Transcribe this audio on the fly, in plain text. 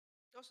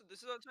Oh, so this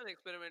is also an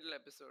experimental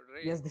episode,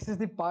 right? Yes, this is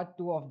the part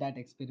two of that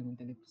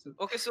experimental episode.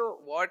 Okay, so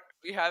what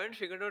we haven't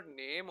figured out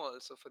name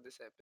also for this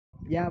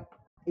episode. Yeah,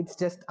 it's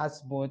just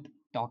us both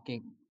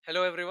talking.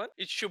 Hello everyone,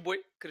 it's your boy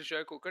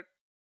Krishna Kokot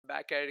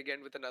back at it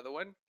again with another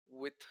one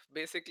with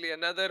basically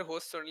another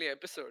host only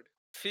episode.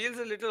 Feels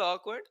a little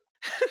awkward.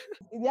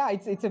 Yeah,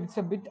 it's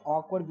a bit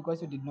awkward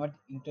because you did not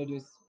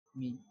introduce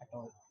me at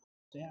all.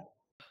 So yeah.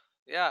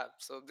 Yeah,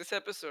 so this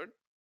episode,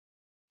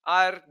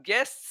 our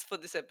guests for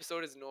this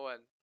episode is no one.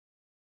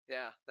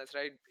 Yeah, that's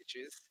right,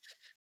 bitches.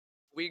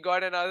 We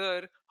got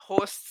another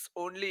hosts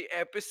only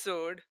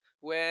episode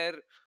where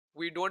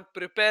we don't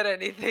prepare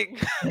anything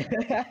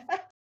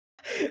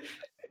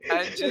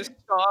and just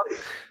talk,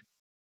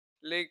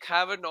 like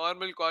have a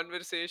normal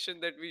conversation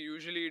that we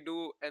usually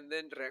do and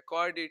then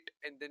record it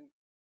and then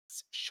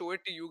show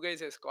it to you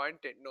guys as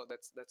content. No,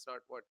 that's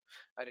not what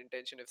our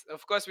intention is.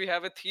 Of course we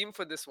have a theme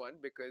for this one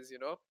because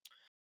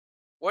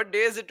what day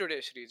is it today,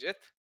 Shrijit?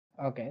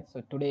 Okay,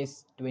 so today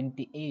is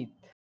 28th.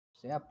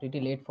 So yeah, pretty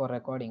late for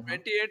recording, huh?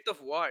 28th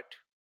of what?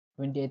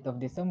 28th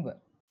of December,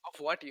 Of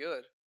what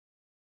year?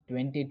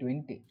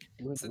 2020.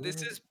 So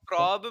this is Check.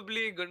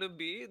 probably gonna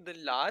be the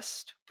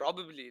last,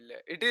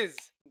 it is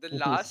the It is.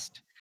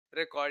 last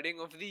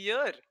recording of the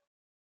year.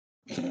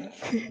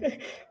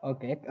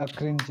 Okay, a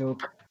cringe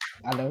joke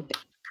alert.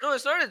 No,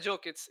 it's not a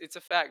joke. It's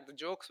a fact. The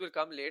jokes will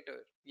come later.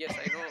 Yes,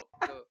 I know.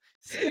 The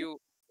see you.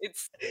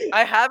 It's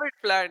I have it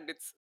planned.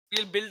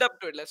 We'll build up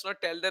to it. Let's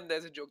not tell them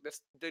there's a joke.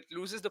 That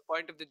loses the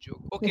point of the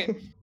joke. Okay,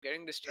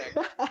 getting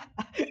distracted.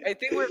 I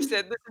think we've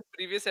said this in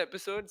previous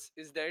episodes.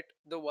 Is that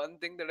the one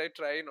thing that I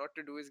try not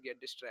to do is get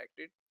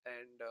distracted.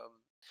 And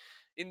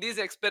in these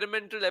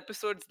experimental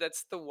episodes,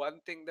 that's the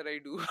one thing that I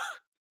do.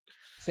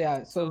 So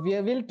yeah, so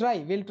So we'll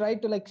try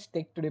to like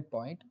stick to the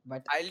point,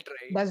 but I'll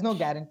try. there's no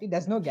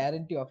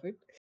guarantee of it.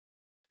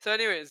 So,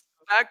 anyways,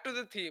 back to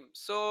the theme.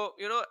 So,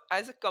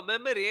 as a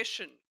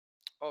commemoration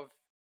of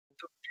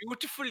the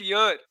beautiful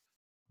year,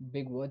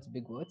 Big words.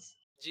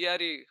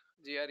 GRE,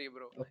 GRE,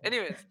 bro. Okay.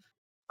 Anyways,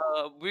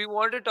 we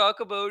want to talk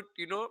about,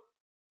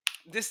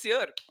 this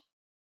year,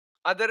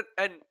 other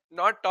and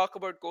not talk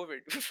about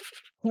COVID.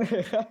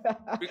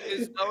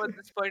 Because now at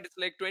this point, it's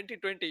like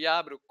 2020.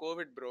 Yeah, bro,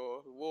 COVID,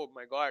 bro. Oh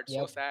my God,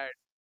 so Yep. sad.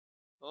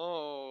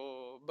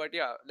 Oh, but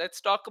yeah,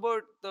 let's talk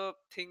about the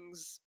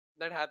things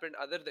that happened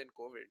other than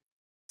COVID.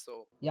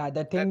 So, Yeah,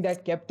 the thing that's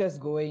that kept us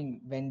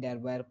going when there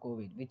were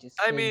COVID, which is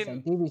I films mean,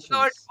 and TV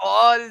not shows.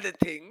 all the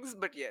things,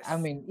 but I yes.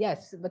 mean,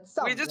 yes, but We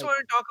some just like want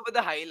to talk about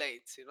the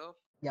highlights,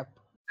 yep.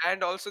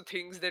 and also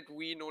things that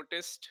we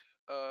noticed,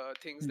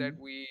 things that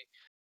Hmm. we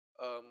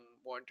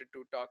wanted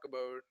to talk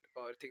about,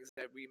 or things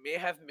that we may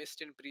have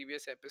missed in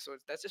previous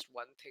episodes. That's just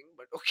one thing,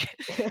 but okay.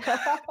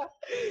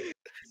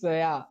 So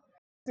yeah.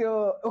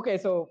 So okay,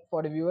 so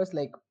for the viewers,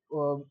 like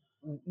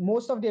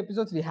most of the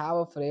episodes we have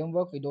a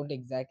framework. We don't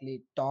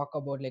exactly talk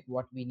about like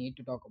what we need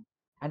to talk about.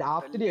 And The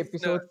after the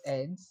episode listeners.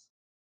 ends,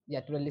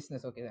 yeah, to the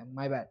listeners, okay, then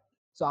my bad.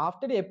 So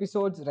after the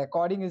episode's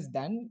recording is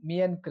done,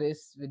 me and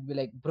Chris will be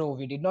like, bro,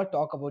 we did not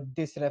talk about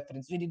this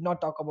reference. We did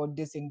not talk about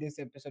this in this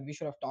episode. We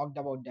should have talked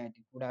about that.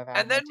 It would have had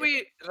And then much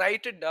effect. we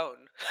write it down.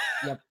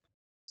 Yep.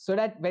 So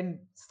that when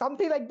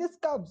something like this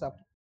comes up,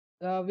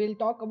 we'll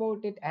talk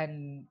about it,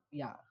 and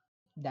yeah,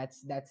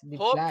 that's the plan.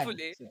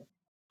 Hopefully, So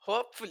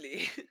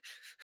hopefully.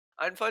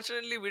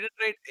 Unfortunately, we didn't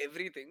write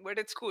everything, but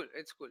it's cool.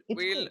 It's cool.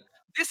 it's cool.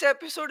 This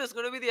episode is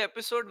going to be the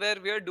episode where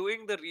we are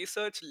doing the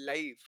research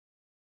live.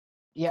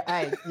 Yeah,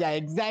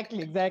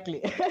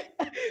 exactly.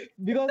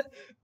 Because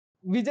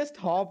we just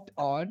hopped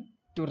on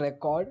to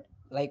record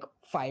like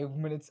 5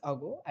 minutes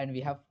ago, and we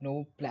have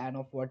no plan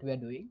of what we are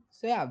doing.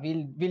 So yeah,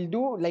 we'll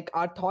do like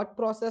our thought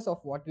process of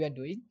what we are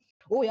doing.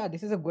 Oh yeah,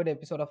 this is a good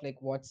episode of like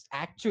what's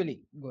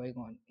actually going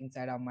on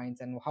inside our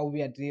minds and how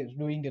we are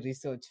doing the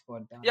research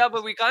for the Yeah,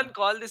 but we episode. So can't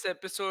call this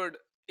episode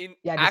in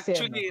yeah, the same.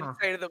 actually Huh.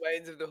 inside the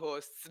minds of the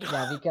hosts.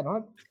 Yeah, we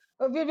cannot.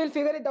 We will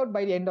figure it out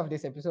by the end of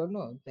this episode.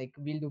 No, like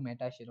we'll do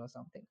meta shit or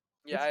something.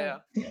 It's Yeah,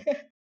 yeah. fine.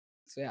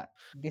 So yeah,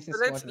 this So is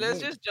let's what we're let's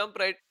doing. just jump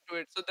right to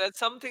it. So there's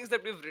some things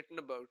that we've written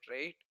about,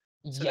 right?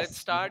 So let's Yes, we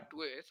start have.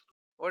 with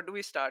what do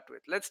we start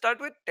with? Let's start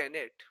with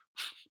Tenet.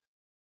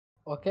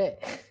 Okay.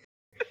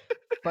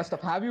 First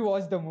off, have you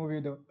watched the movie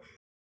though?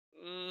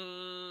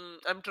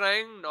 I'm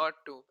trying not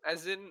to.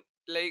 As in,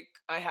 like,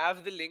 I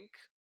have the link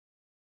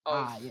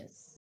of, Ah,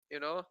 yes. you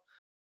know,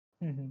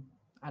 Mhm.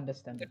 the,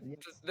 Understandable.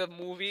 Yes. the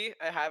movie.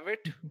 I have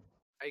it.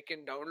 I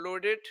can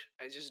download it.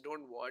 I just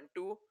don't want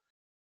to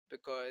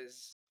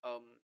because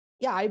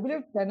Yeah, I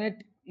believe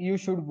Tenet. You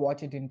should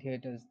watch it in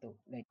theaters though,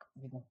 like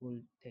with the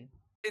whole thing.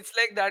 it's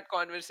like that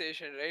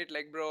conversation, right?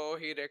 Like, bro,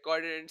 he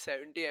recorded in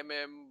 70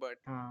 mm, but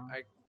Ah.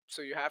 I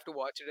so you have to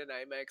watch it in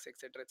IMAX,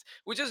 etc.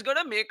 Which is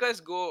gonna make us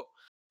go.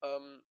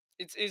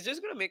 It's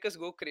just gonna make us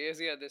go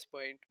crazy at this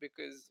point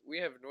because we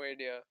have no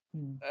idea.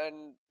 Hmm.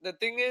 And the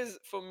thing is,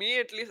 for me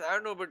at least, I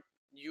don't know, but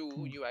you,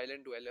 Hmm. you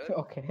island dweller,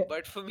 Okay.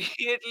 but for me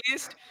at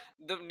least,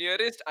 the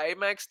nearest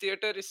IMAX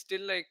theater is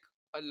still like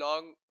a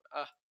long.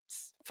 Uh,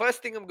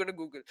 First thing I'm gonna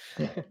Google,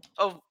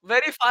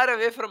 very far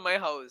away from my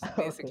house,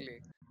 Okay.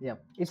 basically. Yeah,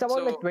 it's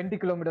about like So 20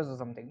 kilometers or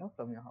something, no,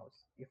 from your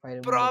house, if I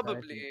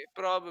remember correctly.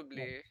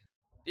 Yeah. probably.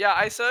 Yeah,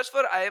 I search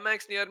for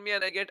IMAX near me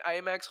and I get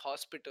IMAX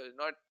hospital.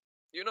 Not,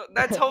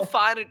 that's how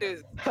far it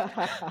is.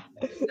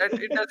 That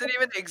it doesn't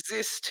even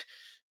exist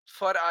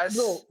for us.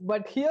 Bro,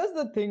 but here's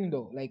the thing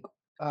though, like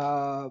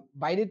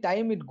by the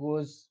time it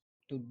goes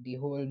to the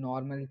whole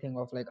normal thing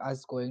of like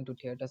us going to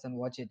theaters and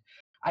watch it,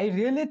 I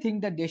really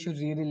think that they should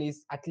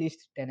re-release at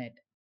least Tenet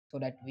so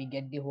that we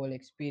get the whole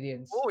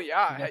experience Oh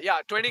yeah, in a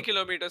yeah, 20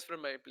 kilometers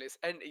from my place.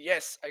 And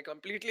yes, I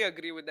completely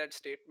agree with that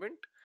statement.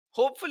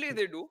 Hopefully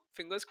they do.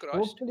 Fingers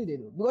crossed. hopefully they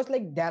do, because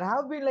like there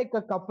have been like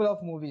a couple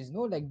of movies,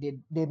 no, like they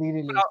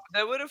re-released.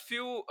 There were a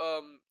few,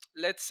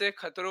 let's say,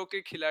 Khatro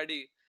ke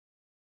Khiladi,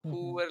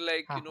 who Mhm. were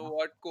like, you know Haha.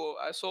 what,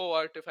 so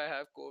what if I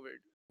have COVID?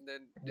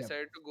 Then Yep.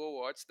 decided to go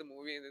watch the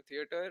movie in the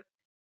theater.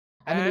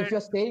 I mean, if And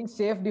you're staying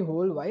safe the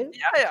whole while,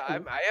 yeah, it's yeah,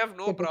 cool. I have If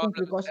no you're taking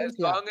problem as precautions,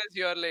 yeah. long as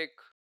you're like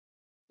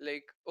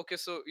okay,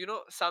 so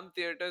some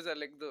theaters are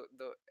like the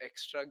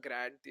extra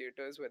grand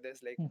theaters where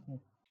there's like Mhm.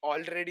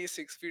 already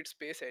 6 feet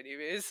space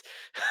anyways.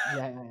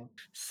 Yeah, yeah, yeah.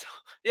 So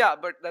yeah,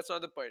 but that's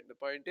not the point. The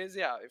point is,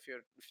 yeah, if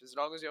as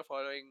long as you're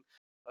following,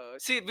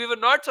 see, we were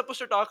not supposed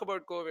to talk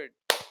about COVID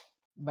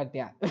But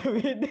yeah,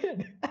 we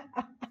did.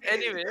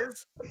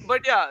 anyways.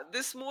 But yeah,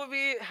 this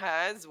movie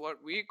has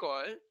what we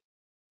call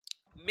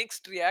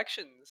mixed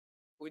reactions,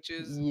 which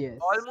is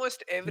Yes.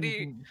 almost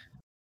every Mhm.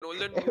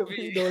 Nolan movie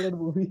Every Nolan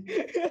movie.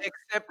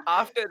 except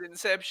after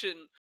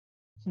Inception.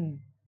 Hmm.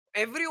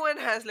 Everyone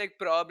has like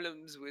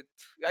problems with.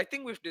 I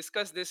think we've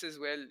discussed this as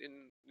well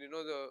in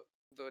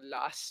the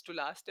last to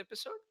last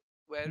episode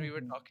where we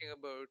were Mhm. talking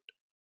about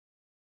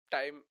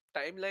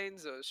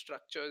timelines or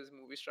structures,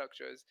 movie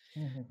structures.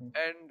 Mhm.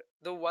 And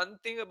the one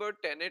thing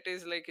about Tenet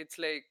is like it's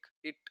like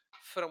it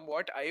from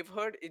what I've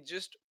heard, it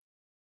just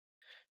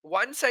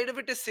one side of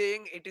it is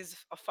saying it is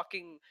a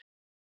fucking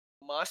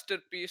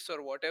masterpiece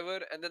or whatever,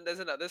 and then there's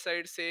another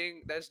side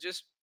saying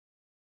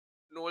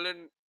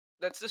Nolan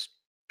that's just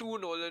too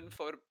Nolan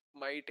for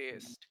my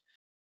taste.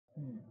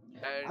 Hmm.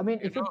 I And mean,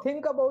 if you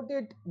think about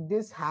it,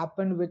 this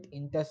happened with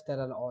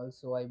Interstellar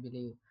also, I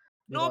believe,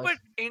 no, but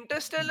because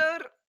hmm, Interstellar,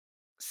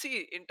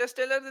 see,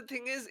 Interstellar, the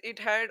thing is, it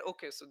had,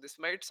 okay, so this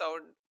might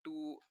sound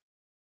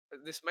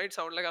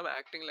like I'm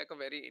acting like a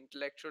very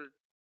intellectual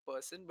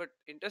person, but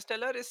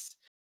Interstellar is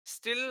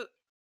still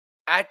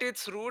at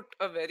its root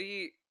a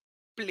very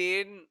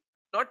plain,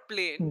 not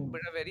plain, hmm,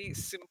 but a very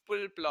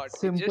simple plot.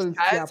 simple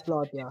yeah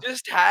plot, It yeah,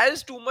 just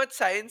has too much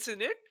science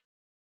in it,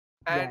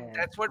 yeah, and yeah,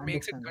 that's what yeah.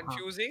 makes it Understand, huh?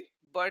 confusing.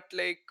 But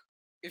like,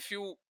 if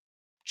you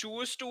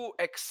choose to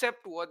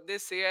accept what they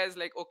say as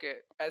like, okay,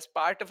 as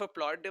part of a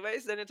plot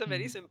device, then it's a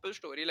very Hmm. simple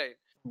storyline.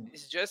 Hmm.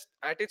 It's just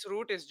at its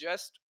root is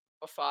just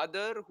a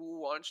father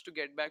who wants to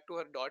get back to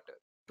her daughter,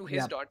 to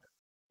his Yep. daughter,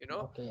 you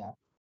know. Okay, yeah.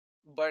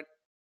 But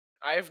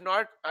I've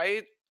not.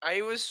 I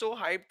was so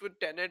hyped with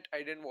Tenet. I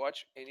didn't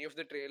watch any of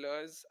the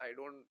trailers. I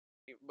don't.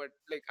 But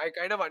like, I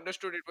kind of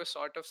understood it was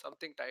sort of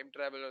something time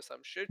travel or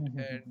some shit,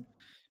 and Mhm.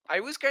 I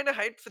was kind of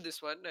hyped for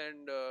this one.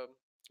 And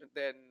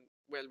then,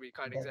 well, we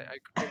can't Then. exactly. I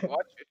didn't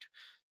watch it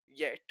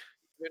yet,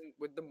 even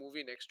with the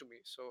movie next to me.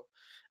 So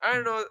I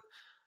don't Hmm. know.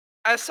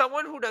 As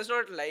someone who does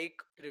not like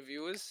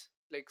reviews,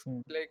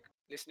 Hmm. like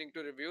listening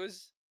to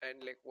reviews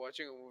and like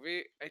watching a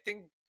movie, I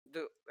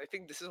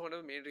think this is one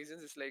of the main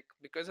reasons. It's like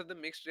because of the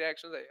mixed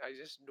reactions, I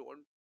just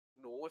don't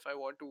know if I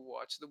want to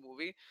watch the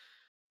movie.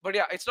 But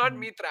yeah, it's not Hmm.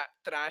 me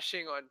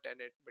thrashing on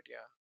Tenet. But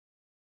yeah,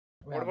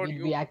 what Yeah, about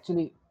we you?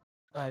 actually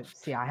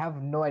see. I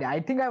have no idea. I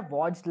think I've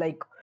watched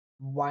like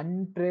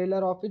one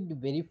trailer of it, the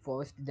very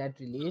first that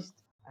Hmm,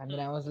 released, and then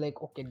hmm. I was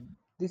like, okay,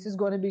 this is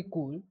gonna be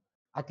cool,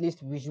 at least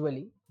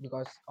visually,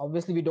 because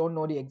obviously we don't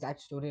know the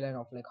exact storyline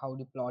of like how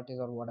the plot is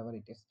or whatever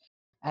it is.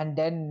 And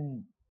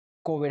then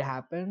COVID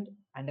happened,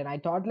 and then I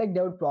thought like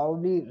they would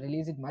probably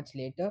release it much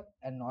later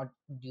and not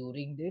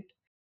during it.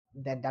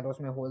 That was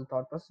my whole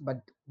thought process,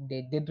 but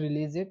they did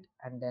release it,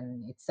 and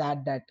then it's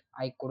sad that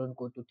I couldn't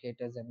go to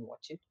theaters and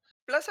watch it.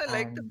 Plus, I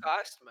like the And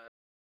cast, man.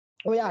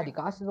 oh yeah, Like the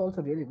cast is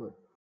also really good.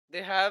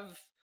 they have.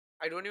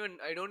 I don't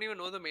even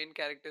know the main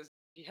characters.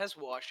 He has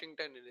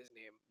Washington in his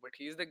name, but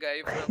he's the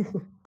guy from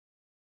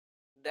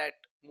that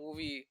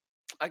movie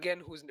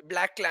again, who's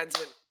Black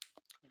Klansman.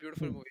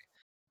 Beautiful Hmm. movie.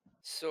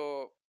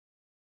 So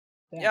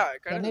Yeah, yeah, I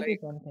kind of Tenet like.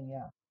 is one thing.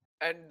 Yeah.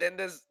 And then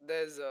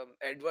there's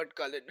Edward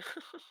Cullen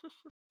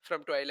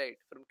from Twilight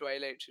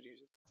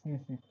series.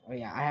 Oh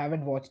yeah, I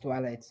haven't watched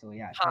Twilight, so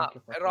yeah, Ha, thank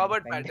you for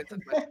Robert clarifying Pattinson,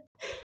 man. that.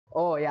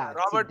 Oh yeah,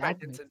 see Robert that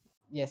makes, Pattinson.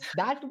 yes,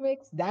 that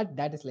makes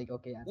that is like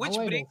okay, yeah. Now Which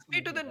I brings know me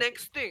who's to the like okay.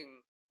 next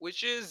thing,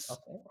 which is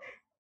Okay.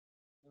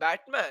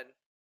 Batman.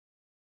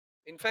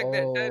 In fact,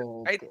 the entire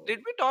I Okay. did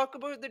we talk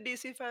about the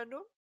DC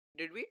fandom?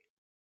 Did we?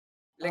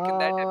 Like in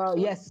that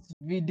episode? Yes,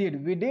 we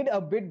did. We did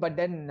a bit, but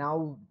then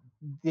now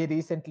they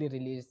recently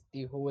released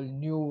the whole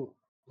new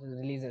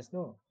releases.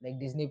 No, like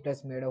Disney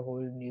Plus made a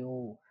whole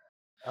new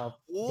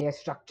their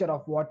structure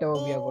of whatever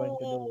we are going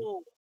to do.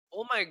 Oh,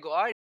 oh my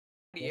god.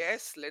 Yes.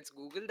 Yes, let's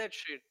Google that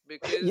shit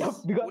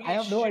Yep, because because I holy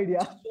have no shit,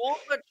 idea. so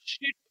much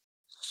shit.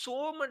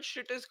 so much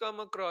shit has come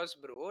across,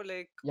 bro.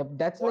 Like, Yep,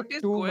 that's what like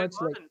is too going much.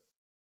 Like, on?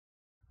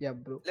 yeah,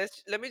 bro.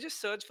 Let me just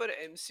search for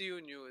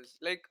MCU news.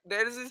 Like,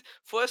 there is this.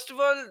 First of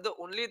all, the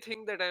only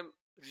thing that I'm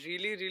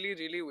really, really,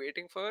 really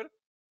waiting for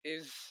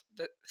is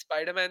the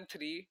Spider-Man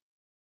 3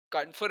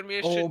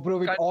 confirmation, Oh, bro,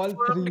 with all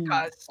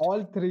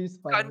three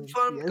Spider-Mans.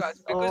 confirmed Yes.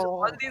 cast, because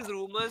all Oh, these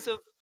rumors of,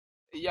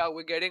 yeah,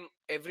 we're getting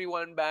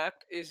everyone back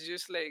is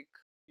just like,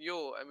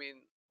 yo, I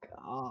mean,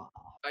 ah.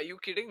 are you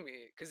kidding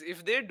me? Because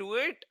if they do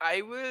it,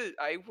 I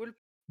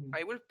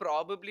will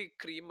probably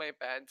cream my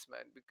pants,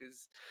 man.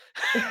 Because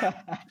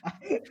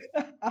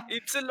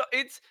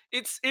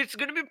it's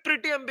gonna be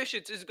pretty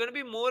ambitious. It's gonna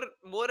be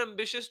more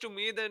ambitious to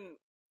me than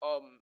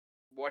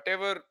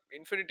whatever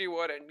Infinity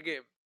War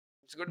Endgame.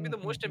 It's gonna be the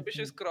most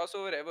ambitious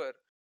crossover ever,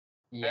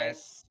 and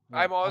Yes.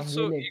 I'm Yep. I'm also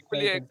really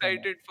equally excited for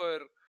that. excited for,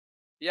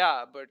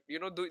 yeah. But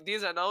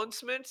these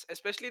announcements,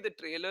 especially the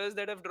trailers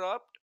that have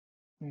dropped,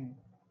 Hmm.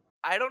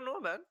 I don't know,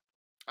 man.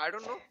 I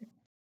don't know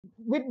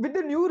With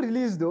the new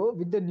release though,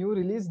 with the new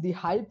release, the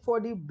hype for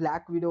the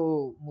Black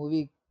Widow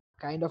movie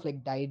kind of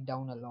like died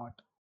down a lot,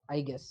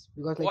 I guess,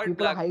 because like what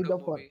people are Black hyped Widow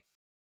up for movie.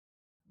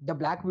 the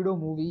Black Widow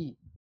movie,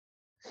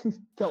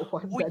 the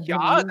one Oh that they yeah,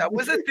 released. that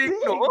was a thing,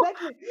 See, no?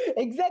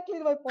 exactly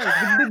my point.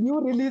 With the new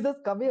releases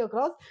coming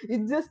across,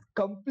 it just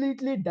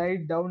completely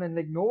died down, and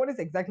like no one is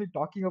exactly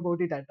talking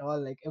about it at all.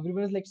 Like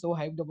everyone is like so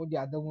hyped about the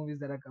other movies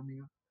that are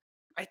coming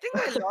I think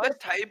I up.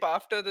 lost hype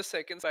after the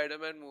second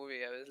Spider-Man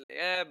movie. I was like,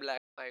 yeah, Black.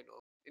 I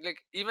know. Like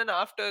even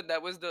after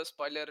that was the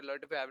spoiler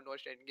alert. If you haven't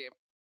watched Endgame,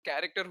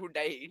 character who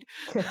died.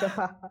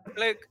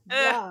 Like,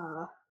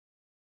 Yeah,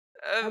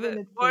 I mean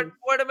it's like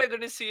what am I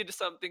gonna see? It's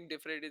something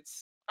different.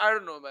 It's, I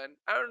don't know, man.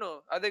 I don't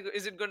know.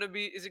 Is it gonna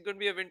be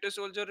a Winter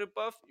Soldier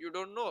ripoff? You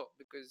don't know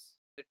because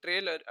the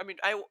trailer. I mean,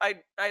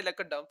 I like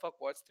a dumb fuck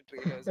watch the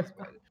trailers as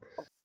well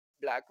of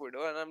Black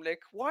Widow, and I'm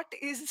like, what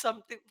is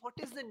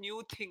the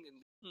new thing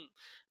in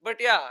But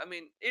yeah, I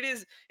mean, it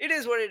is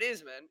what it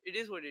is, man. It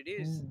is what it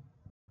is. hmm,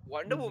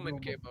 Wonder yes, Woman bro.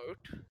 came out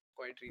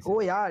quite Oh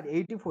recently. yeah,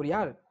 84.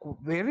 Yeah,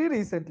 very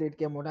recently it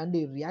came out, and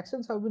the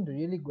reactions have been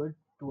really good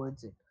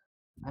towards it.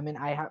 I mean,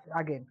 I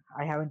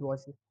haven't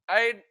watched it,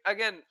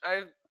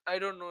 I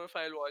don't know if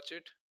I'll watch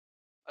it.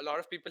 A lot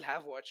of people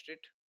have watched it.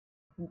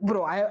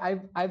 bro.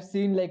 I've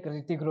seen like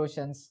Ritik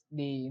Roshan's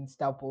the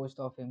Insta post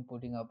of him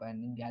putting up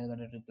and Gal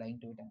Gadot replying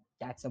to it, and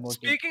that's about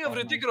it Speaking of for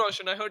Hrithik now.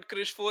 Roshan, I heard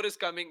Krish 4 is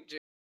coming.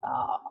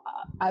 Uh,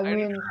 I I don't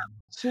mean,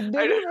 should they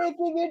I be don't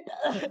making it?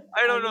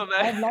 I I don't know, mean,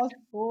 man. I've lost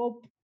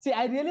hope. See,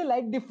 I really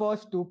like the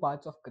first two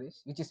parts of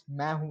Chris, which is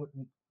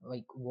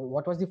like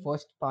what was the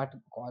first part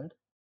called?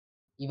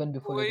 Even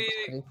before like कोई it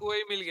was Chris.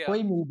 कोई मिल गया.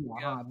 Koi Mil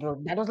Gaya, Yeah. bro.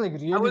 That was like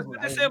I really was good.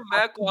 gonna I say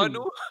मैं absolutely कौन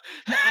loved. हूँ?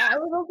 Yeah, I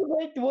was also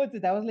going towards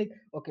it. I was like,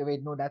 okay,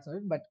 wait, no, that's not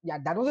it. But yeah,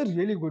 that was a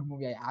really good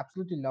movie. I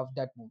absolutely loved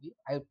that movie.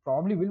 I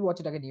probably will watch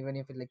it again, even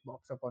if it like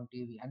pops up on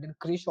TV. And then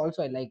Krish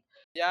also I like.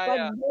 Yeah, But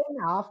yeah. then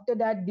after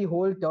that, the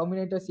whole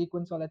Terminator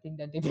sequence, all I think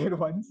that they did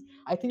once.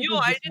 I think it Yo,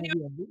 was I this didn't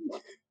movie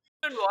only.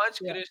 even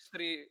watch Yeah, Krish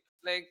 3.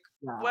 Like,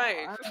 yeah.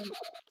 why? I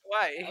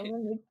Why?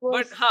 mean, it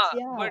But was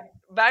yeah. but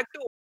back to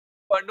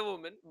Wonder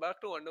Woman.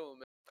 Back to Wonder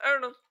Woman. I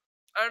don't know.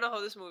 I don't know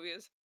how this movie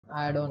is.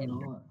 I don't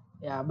know.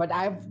 Yeah, but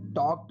I've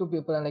talked to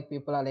people and like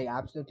people are like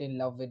absolutely in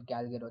love with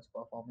Gal Gadot's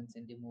performance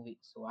in the movie.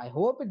 So I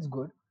hope it's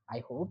good.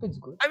 I hope it's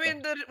good, I but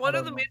mean, I one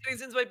of don't the know. main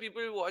reasons why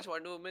people watch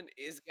Wonder Woman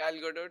is Gal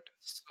Gadot.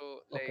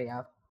 So, Okay, like,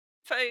 yeah,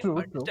 fine,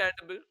 true, true.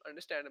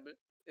 understandable.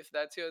 If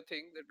that's your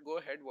thing, then go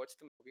ahead, watch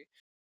the movie.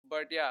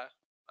 But yeah,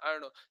 I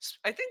don't know.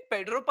 I think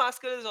Pedro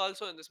Pascal is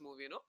also in this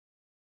movie, no?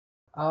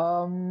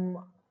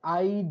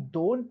 I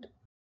don't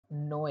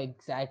know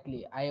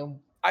exactly. I am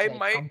I like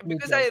might,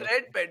 because completely I out of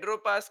read it. Pedro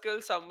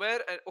Pascal somewhere,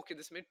 and okay,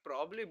 this may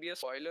probably be a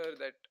spoiler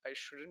that I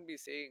shouldn't be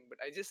saying, but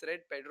I just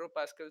read Pedro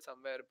Pascal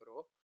somewhere,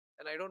 bro,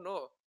 and I don't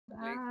know.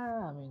 Like,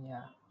 I mean,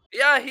 yeah.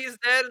 yeah, he's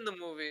there in the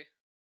movie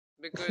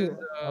because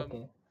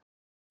Okay.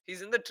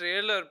 he's in the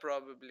trailer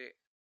probably.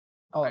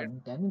 I Oh,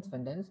 then it's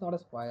fine. Then it's not a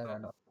spoiler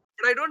don't know, at all.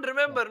 but I don't Yeah.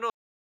 remember. No,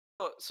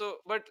 so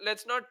but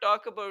let's not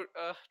talk about.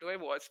 Do I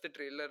watch the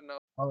trailer now?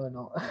 Oh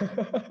no.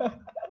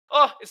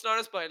 Oh, it's not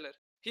a spoiler.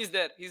 He's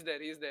there. He's there.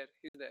 He's there.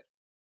 He's there.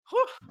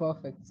 Whew,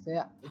 Perfect. So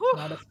yeah, it's whew,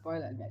 not a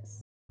spoiler,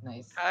 guys.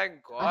 Nice.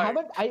 thank I God.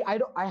 haven't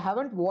I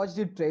haven't watched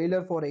the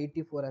trailer for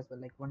 84 as well,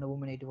 like Wonder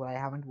Woman 84. I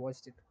haven't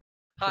watched it.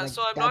 So Huh, like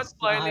so I'm not that's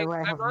spoiling.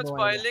 I I'm have not no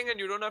idea. spoiling, and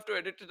you don't have to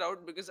edit it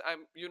out because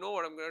you know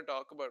what I'm gonna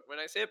talk about. When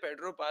I say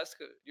Pedro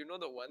Pascal, you know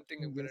the one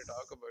thing I'm gonna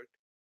talk Yes. about,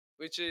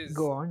 which is,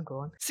 Go on, go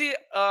on. see,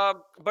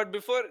 but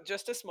before,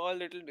 just a small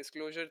little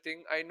disclosure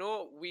thing. I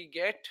know we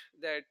get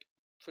that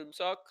film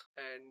sock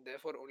and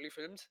therefore only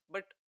films,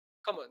 but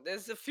come on,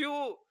 there's a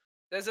few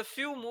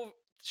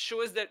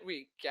shows that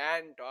we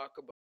can talk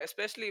about,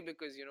 especially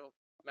because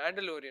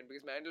Mandalorian,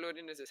 because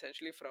Mandalorian is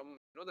essentially from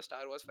the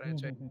Star Wars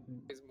franchise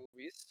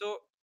movies, so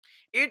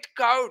it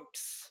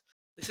counts.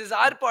 This is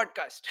our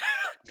podcast.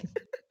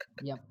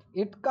 Yep,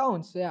 it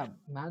counts. Yeah,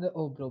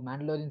 oh bro,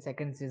 Mandalorian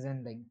second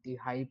season, like the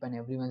hype and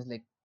everyone's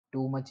like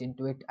too much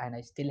into it, and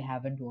I still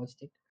haven't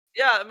watched it.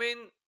 Yeah, I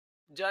mean,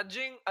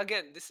 judging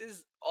again, this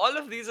is all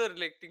of these are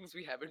like things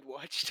we haven't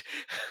watched.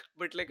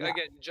 But like Yeah.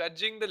 again,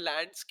 judging the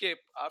landscape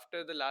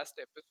after the last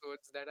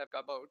episodes that have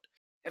come out,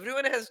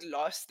 everyone has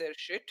lost their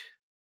shit,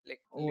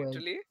 like Oh,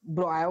 literally.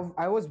 bro,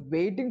 I was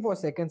waiting for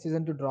second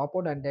season to drop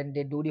out, and then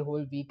they do the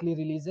whole weekly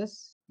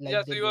releases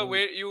Yeah, like so they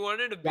do. you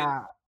wanted to binge.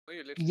 Yeah. Oh,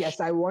 you little Yes,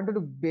 I wanted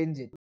to binge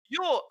it.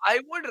 Yo, I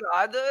would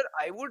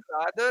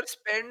rather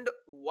spend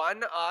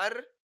 1 hour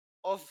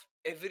of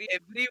every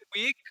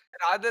week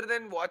rather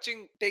than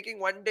watching taking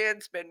 1 day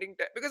and spending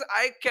time, because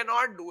I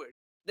cannot do it.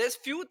 There's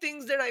few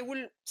things that I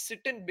will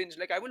sit and binge.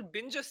 Like I will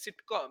binge a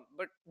sitcom,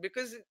 but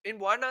because in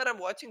 1 hour I'm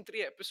watching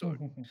 3 episodes.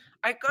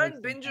 I Makes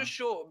can't sense, binge a huh?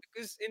 show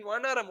because in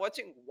 1 hour I'm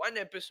watching one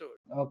episode.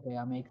 Okay,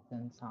 yeah, makes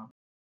sense, huh?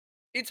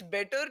 It's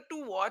better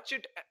to watch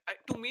it.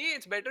 To me,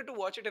 it's better to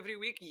watch it every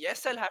week.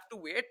 Yes, I'll have to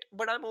wait,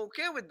 but I'm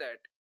okay with that.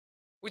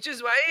 Which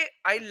is why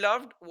I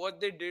loved what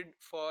they did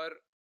for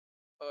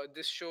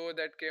this show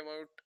that came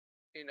out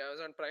in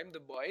Amazon Prime, The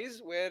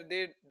Boys, where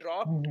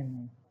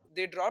Mhm.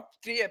 they dropped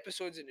 3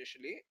 episodes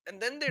initially, and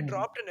then they Mhm.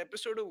 dropped an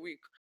episode a week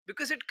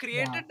because it Yeah,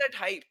 created that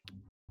hype.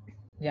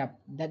 yeah.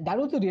 That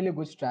was a really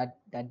good strat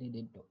that they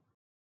did too.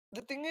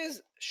 The thing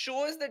is,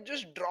 shows that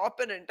just drop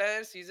an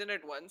entire season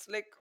at once,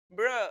 like,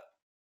 bruh,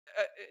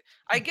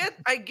 I get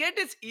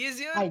it's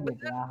easier, I but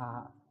get,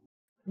 yeah.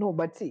 No,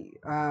 but see,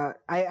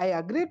 I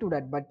agree to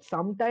that. But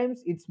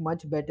sometimes it's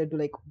much better to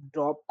like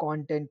drop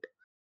content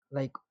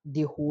like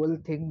the whole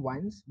thing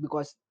once,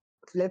 because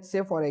let's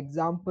say for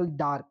example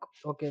Dark.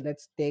 Okay,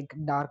 let's take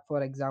Dark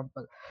for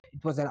example.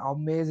 It was an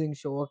amazing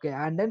show. Okay,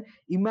 and then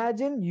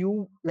imagine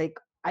you like,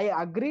 I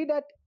agree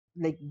that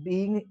like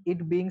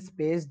being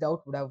spaced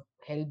out would have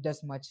helped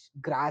us much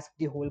grasp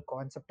the whole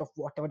concept of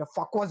whatever the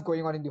fuck was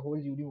going on in the whole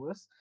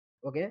universe.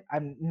 Okay,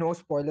 and no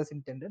spoilers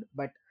intended,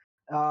 but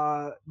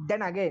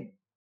then again,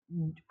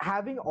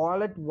 having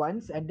all at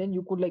once, and then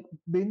you could like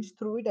binge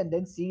through it and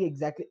then see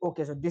exactly,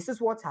 okay, so this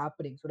is what's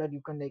happening, so that you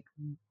can like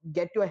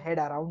get your head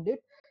around it.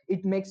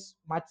 It makes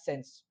much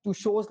sense to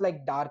shows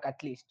like Dark,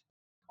 at least,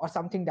 or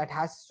something that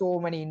has so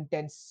many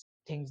intense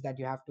things that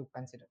you have to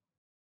consider.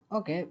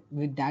 Okay,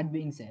 with that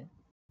being said,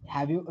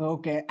 have you,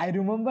 okay, I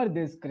remember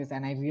this, Chris,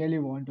 and I really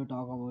want to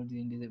talk about it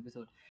in this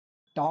episode.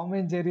 Tom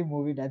and Jerry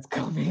movie that's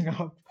coming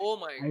up. oh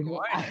my I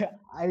know. god,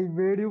 I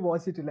made you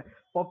watch it.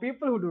 For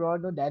people who do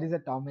not know, there is a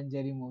Tom and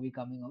Jerry movie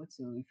coming out.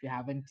 So if you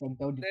haven't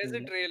checked out the there's a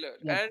trailer, trailer.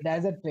 yeah, And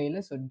there's a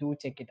trailer. So do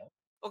check it out.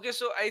 okay,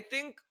 so I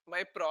think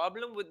my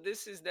problem with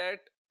this is that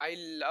I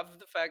love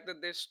the fact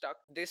that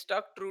they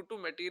stuck true to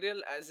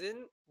material, as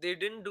in they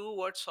didn't do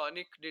what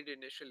Sonic did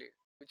initially,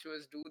 which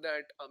was do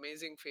that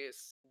amazing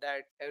face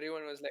that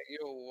everyone was like,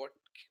 yo,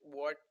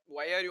 what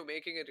why are you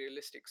making it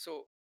realistic?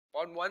 So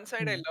on one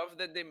side I Hmm. love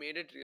that they made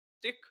it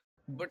realistic,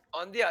 Hmm. but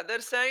on the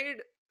other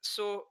side,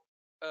 so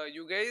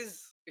you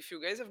guys, if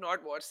you guys have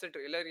not watched the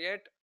trailer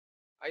yet,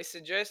 I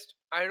suggest,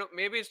 I don't,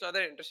 maybe it's not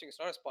that interesting, it's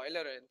not a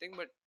spoiler or anything,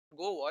 but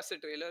go watch the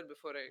trailer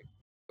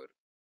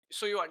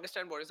so you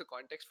understand what is the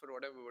context for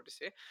what I'm about to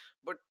say.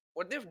 But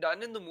what they've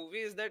done in the movie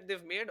is that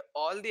they've made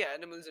all the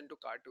animals into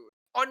cartoon.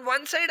 On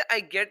one side, I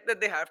get that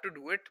they have to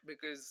do it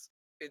because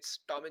it's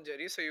Tom and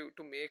Jerry, so you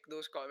to make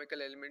those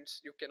comical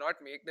elements, you cannot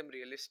make them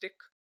realistic.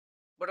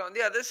 But on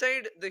the other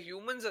side, the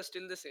humans are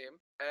still the same,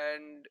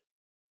 and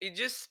it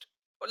just,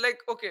 like,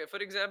 okay, for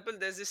example,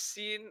 there's this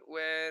scene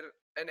where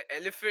an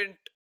elephant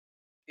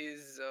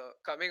is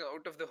coming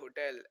out of the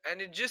hotel,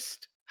 and it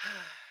just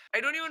I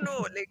don't even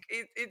know, like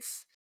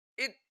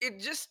it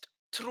just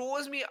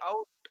throws me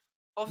out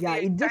of the Yeah,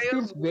 it just entire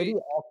feels movie. very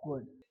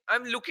awkward.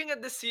 I'm looking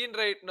at the scene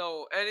right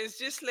now, and it's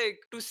just like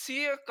to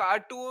see a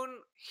cartoon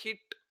hit.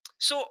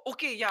 So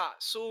okay, yeah,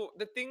 so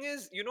the thing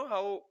is, you know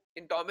how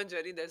in Tom and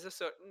Jerry there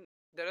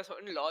are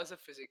certain laws of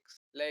physics,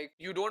 like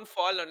you don't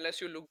fall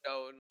unless you look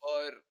down,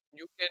 or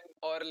you can,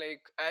 or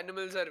like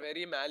animals are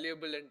very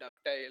malleable and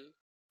ductile.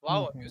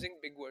 Wow, I'm Mhm. using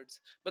big words,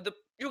 but the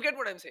you get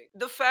what I'm saying.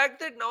 The fact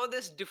that now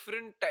there's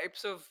different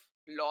types of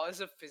laws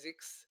of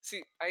physics,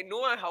 see, I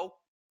know how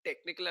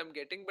technical I'm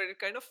getting, but it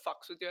kind of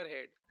fucks with your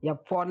head. Yeah,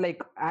 for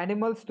like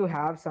animals to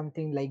have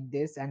something like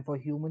this and for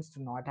humans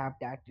to not have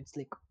that, it's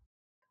like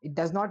it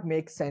does not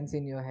make sense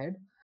in your head.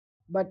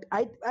 But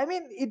I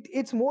mean,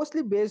 it's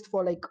mostly based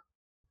for like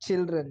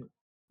children,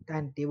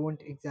 and they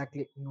won't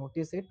exactly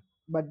notice it.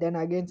 But then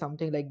again,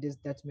 something like this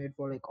that's made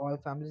for like all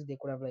families, they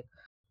could have like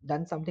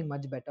done something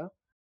much better.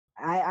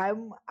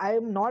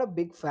 I'm not a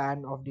big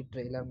fan of the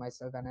trailer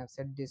myself, and I've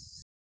said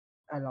this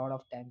a lot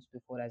of times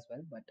before as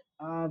well. But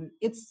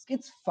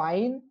it's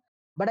fine.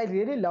 But I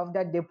really love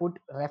that they put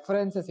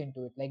references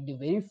into it, like the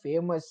very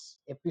famous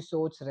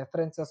episodes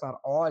references are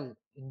all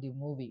in the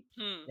movie.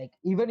 Hmm. Like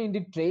even in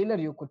the trailer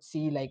you could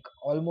see like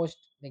almost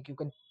like you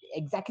can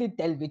exactly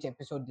tell which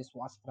episode this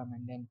was from,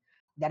 and then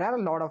there are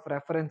a lot of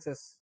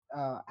references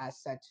as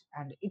such,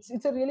 and it's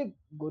a really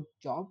good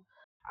job.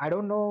 I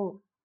don't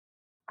know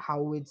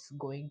how it's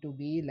going to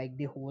be like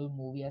the whole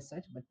movie as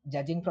such, but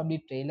judging from the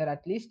trailer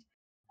at least,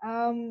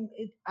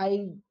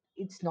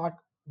 it's not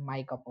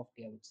my cup of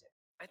tea, I would say.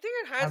 I think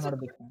it I'm has a not a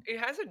good. big fan. It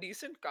has a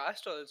decent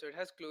cast also. It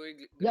has Chloe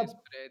Grace Yep,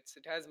 Moretz.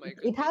 It has it,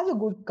 Michael it Caine. has a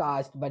good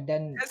cast, but It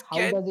then has how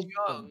Ken does it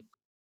Jeong.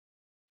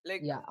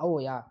 Like, yeah, oh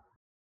yeah.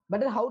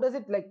 But then how does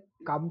it like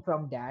come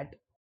from that?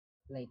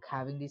 Like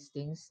having these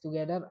things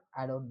together?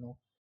 I don't know.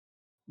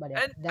 But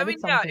yeah, and I that mean,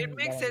 is yeah, it something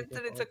that makes I'm sense looking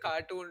that it's a forward to.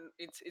 cartoon.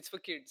 It's for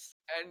kids,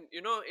 and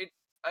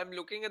I'm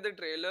looking at the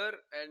trailer,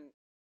 and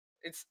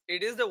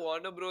it is the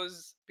Warner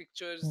Bros.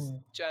 Pictures Hmm.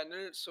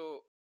 channel,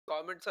 so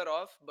comments are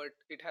off, but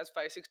it has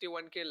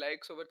 561K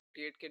likes over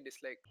 38K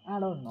dislike. I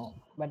don't know.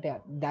 But yeah,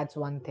 that's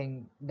one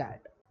thing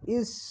that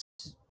is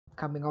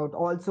coming out.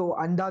 Also,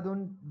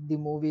 Andhadhun, the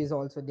movie is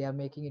also they are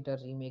making it a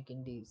remake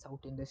in the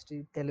South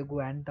industry, Telugu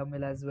and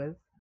Tamil as well.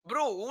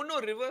 Bro, Uno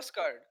reverse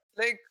card.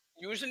 Like,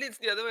 usually it's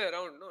the other way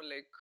around, no?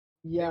 Like,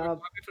 they would Yeah.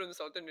 copy from the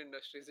South Indian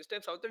industries. This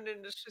time, South Indian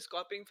industry is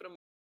copying from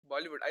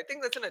Bollywood. I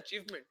think that's an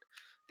achievement.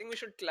 I think we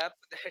should clap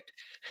for that.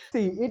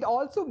 See, it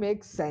also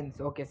makes sense.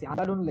 Okay, see,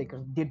 Andhadhun like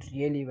did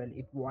really well.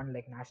 It won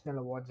like national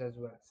awards as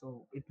well.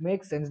 So it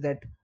makes sense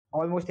that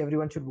almost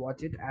everyone should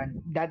watch it,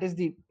 and that is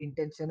the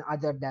intention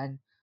other than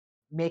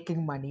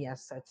making money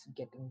as such,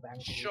 getting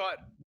bankroll. Sure,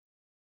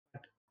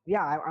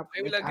 Yeah,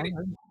 I will like agree.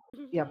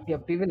 yeah, yeah,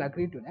 we will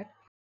agree to that.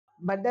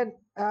 But then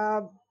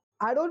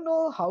I don't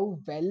know how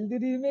well the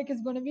remake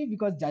is going to be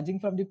because judging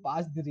from the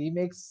past, the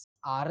remakes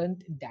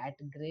aren't that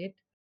great.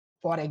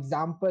 For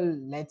example,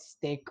 let's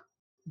take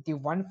the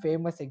one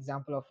famous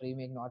example of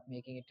remake not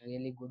making it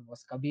really good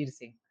was Kabir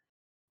Singh.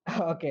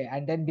 Okay,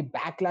 and then the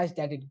backlash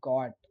that it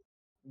got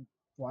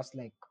was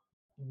like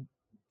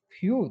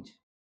huge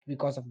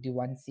because of the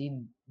one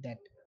scene that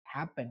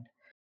happened,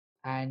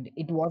 and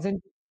it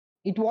wasn't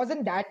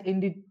that in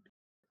the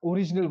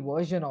original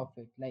version of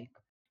it. Like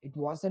it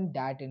wasn't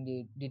that in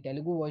the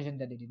Telugu version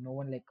that it did. No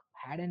one like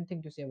had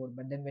anything to say about.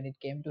 But then when it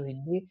came to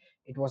Hindi,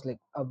 it was like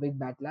a big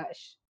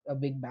backlash.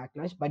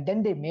 But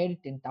then they made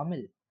it in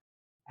Tamil.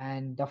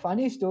 And the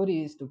funny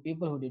story is to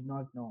people who did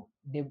not know,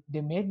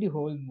 they made the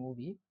whole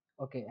movie.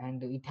 Okay,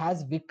 and it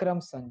has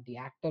Vikram's son. The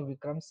actor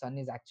Vikram's son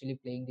is actually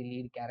playing the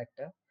lead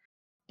character.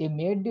 They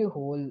made the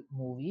whole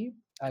movie.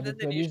 And The then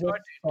they producers reshot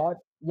it. saw,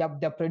 yeah,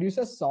 the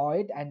producers saw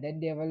it, and then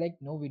they were like,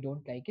 "No, we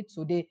don't like it."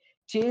 So they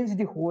changed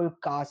the whole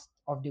cast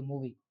of the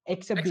movie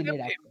except the Except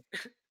lead actor.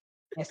 him.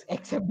 Yes,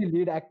 except the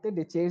lead actor,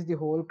 they changed the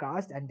whole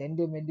cast, and then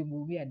they made the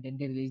movie, and then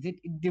they released it.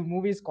 The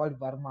movie is called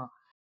Varma,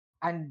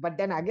 and but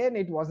then again,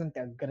 it wasn't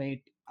a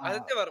great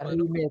Aditya Varma,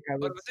 no? remake, I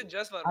Or would was say. it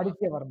just Varma?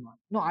 Aditya Varma,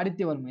 no,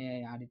 Aditya Varma, yeah,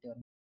 yeah, Aditya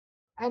Varma,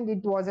 and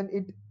it wasn't.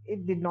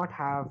 It did not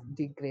have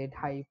the great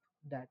hype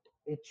that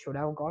it should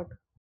have got.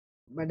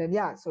 But then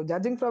yeah, so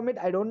judging from it,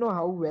 I don't know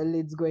how well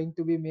it's going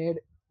to be made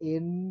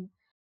in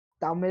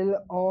Tamil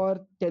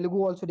or Telugu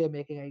also they're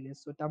making, I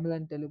guess. So Tamil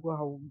and Telugu,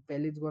 how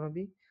well it's gonna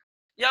be.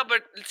 Yeah,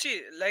 but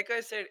see, like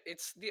I said,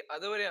 it's the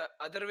other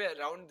way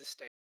around this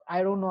time.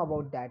 I don't know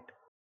about that.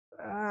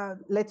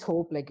 Let's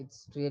hope like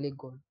it's really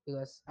good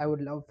because I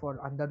would love for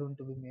Andhadhun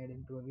to be made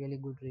into a really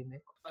good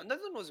remake.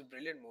 Another was a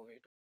brilliant movie,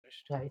 to be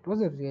honest. Yeah, it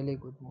was a really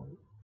good movie.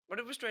 But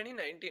it was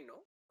 2019,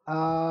 no?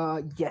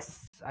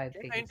 Yes, I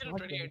think it's 2019 or not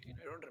 2018, 20.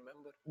 I don't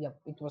remember. Yep,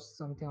 it was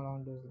something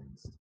along those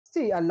lines.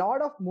 See, a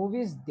lot of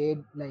movies they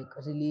like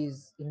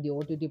release in the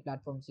OTT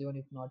platforms, even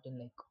if not in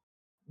like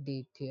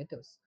the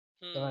theaters.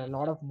 There were Hmm. a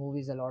lot of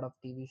movies, a lot of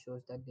TV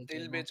shows that they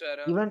Dil came out.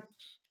 Bechara. Even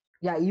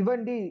yeah,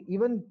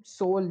 even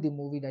Soul, the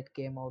movie that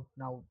came out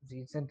now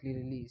recently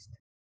released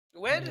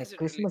Where on is like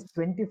it Christmas released?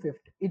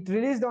 25th. It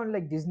released on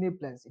like Disney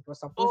Plus. It was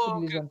supposed to Oh,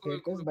 release okay, on cool,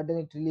 theaters, cool. but then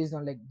it released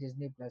on like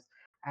Disney Plus.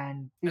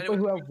 And And it people was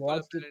who have beautiful,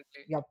 watched it,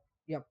 apparently. yep,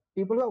 yep.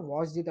 People who have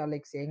watched it are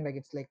like saying like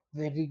it's like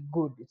very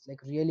good. It's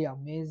like really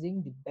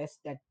amazing, the best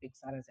that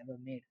Pixar has ever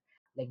made.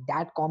 Like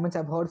that comments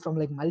I've heard from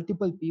like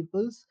multiple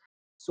peoples.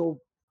 So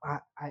I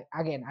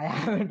again I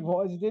haven't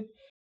watched it,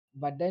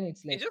 but then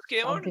it's It like just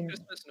came out on something.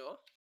 Christmas, no?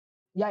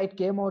 Yeah, it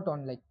came out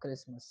on like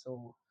Christmas.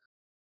 So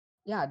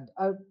yeah,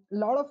 a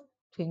lot of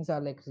things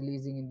are like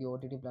releasing in the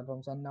OTT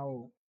platforms, and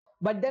now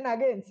but then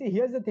again, see,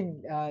 here's the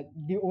thing,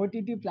 the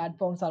OTT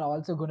platforms are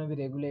also going to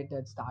be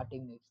regulated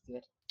starting next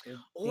year. So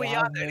Oh they yeah,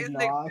 have that made is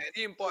like laws.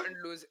 very important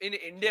news in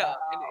India.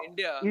 In Yeah,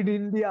 India, in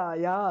India,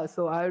 yeah.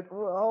 So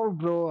oh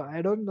bro,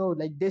 I don't know,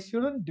 like they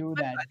shouldn't do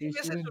मैं that, गाली they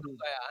कैसे shouldn't do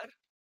सुनूंगा यार?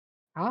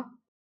 that.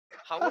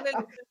 How will I Huh?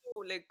 listen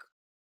to like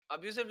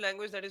abusive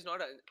language that is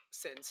not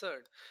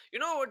censored? You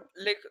know what?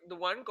 Like the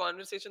one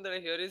conversation that I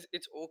hear is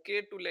it's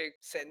okay to like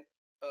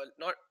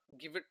not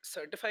give it,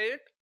 certify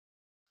it.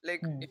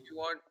 Like Hmm. if you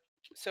want,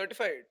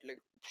 certify it. Like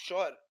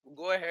sure,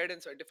 go ahead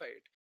and certify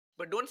it,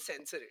 but don't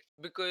censor it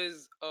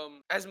because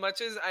as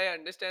much as I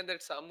understand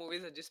that some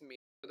movies are just made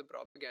for the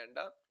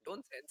propaganda,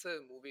 don't censor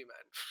a movie,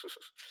 man.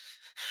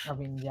 I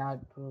mean, yeah,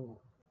 true.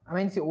 I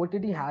mean, see,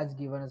 OTT has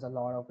given us a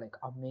lot of like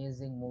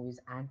amazing movies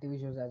and TV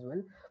shows as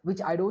well,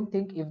 which I don't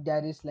think if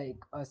there is like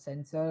a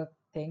censor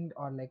thing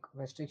or like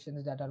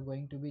restrictions that are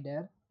going to be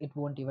there, it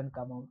won't even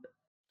come out.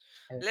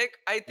 Uh, Like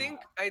I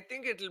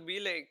think it'll be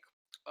like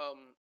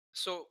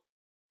so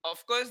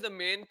of course the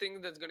main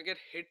thing that's gonna get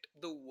hit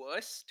the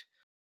worst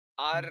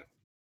mm, are,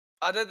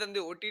 other than the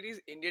OTTs,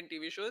 Indian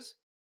TV shows.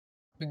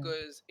 Hmm.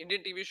 because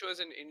Indian TV shows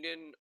and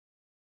Indian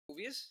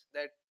movies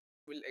that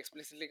will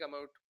explicitly come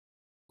out.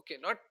 Okay,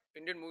 not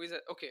Indian movies.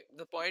 Okay,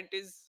 the point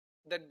is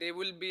that they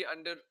will be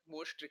under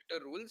more stricter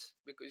rules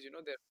because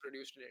they're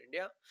produced in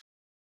India.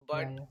 Yeah,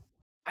 But yeah.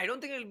 I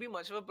don't think it'll be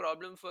much of a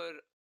problem for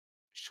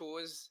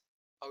shows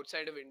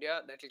outside of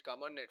India that will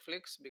come on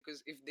Netflix,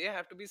 because if they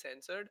have to be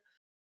censored,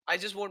 I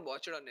just won't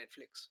watch it on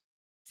Netflix.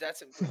 It's that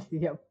simple.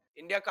 Yep.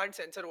 India can't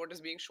censor what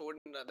is being shown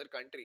in another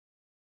country.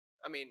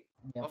 I mean,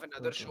 Yep. of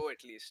another True, true. show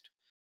at least.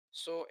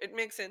 So it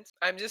makes sense.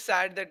 I'm just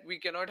sad that we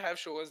cannot have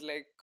shows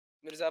like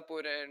Mirzapur,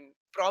 and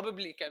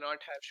probably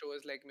cannot have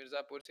shows like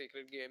Mirzapur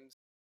Sacred Games,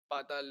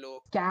 Patal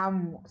Lok,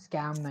 Scam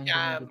Scam.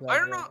 1982 I as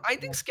don't know. well. I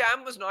think Yep.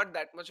 Scam was not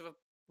that much of a,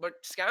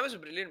 but Scam is a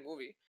brilliant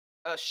movie.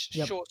 Yep.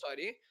 Show,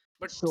 sorry,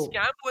 but So.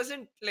 Scam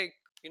wasn't like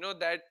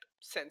that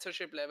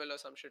censorship level or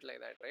some shit like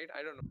that, right?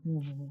 I don't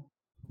know, Mhm.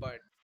 but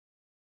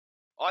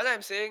all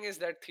I'm saying is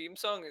that theme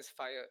song is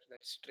fire.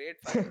 That's straight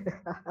fire.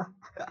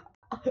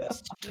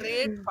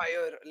 Straight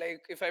fire.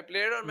 Like if I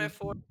play it on my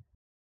phone,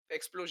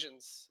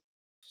 explosions.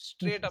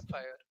 Straight up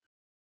fire.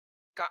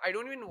 I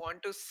don't even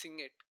want to sing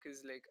it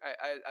because like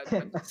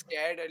I'm just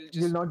scared.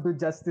 You'll not do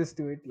justice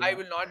to it. I Yeah.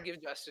 will not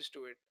give justice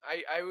to it.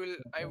 Yep,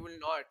 I yep. will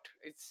not.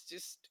 It's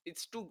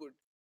too good.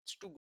 It's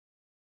too good.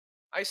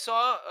 I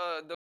saw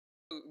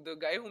the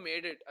guy who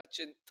made it,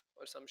 Achint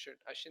or some shit,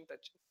 Ashint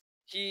Achint.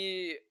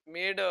 He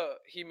made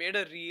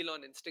a reel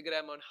on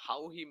Instagram on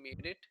how he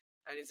made it,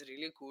 and it's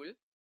really cool.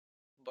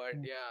 But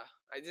Mm. yeah,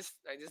 I just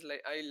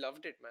like I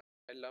loved it, man.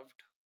 I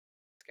loved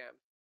Scam.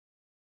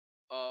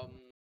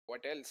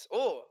 What else?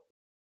 Oh,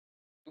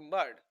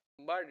 Tumbad.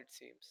 Tumbad, it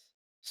seems.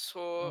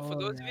 So for Oh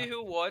those of yeah. you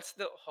who watched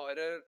the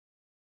horror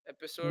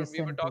episode, we were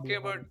Listen to the talking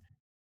about horror.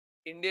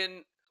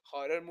 Indian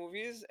horror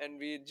movies, and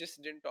we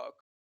just didn't talk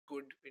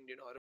good Indian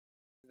horror.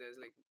 There's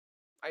like,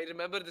 I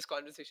remember this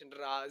conversation,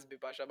 Raz,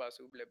 Bipasha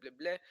Basu, blah blah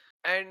blah.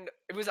 And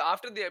it was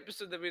after the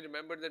episode that we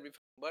remembered that we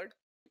found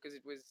because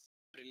it was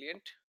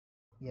brilliant.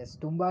 Yes,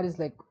 Tumbar is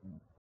like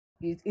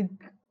it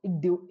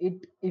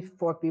if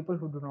for people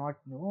who do not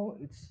know,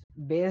 it's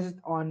based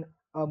on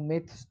a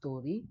myth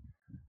story,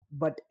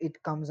 but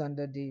it comes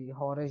under the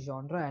horror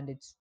genre, and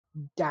it's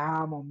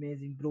damn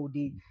amazing, bro.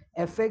 The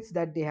effects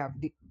that they have,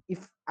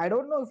 if I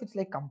don't know if it's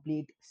like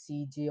complete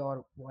CG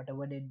or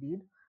whatever they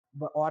did,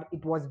 but or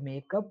it was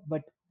makeup,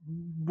 but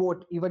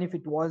both, even if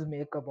it was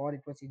makeup or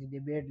it was CG, they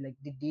made like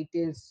the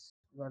details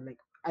were like,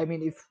 I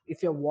mean,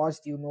 if you've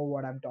watched, you know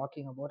what I'm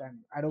talking about, and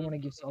I don't want to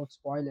give out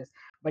spoilers,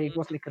 but it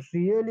was like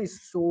really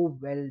so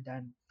well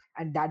done,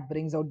 and that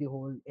brings out the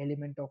whole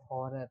element of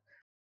horror,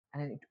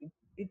 and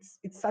it's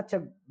such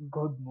a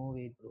good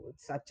movie, bro.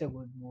 It's such a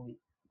good movie.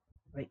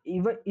 Like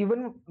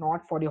even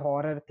not for the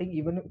horror thing,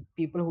 even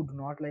people who do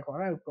not like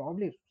horror, I would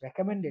probably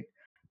recommend it,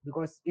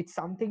 because it's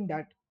something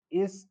that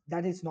is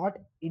not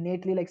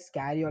innately like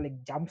scary or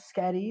like jump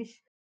scary-ish,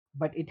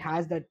 but it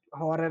has that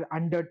horror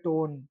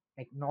undertone,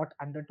 like not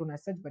undertone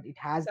as such, but it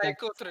has that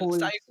whole.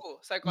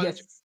 Psychology,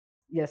 Yes,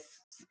 yes,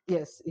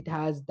 yes, it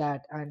has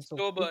that, and so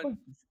slow burn. people.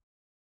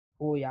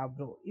 Oh yeah,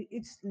 bro.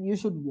 It's you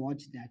should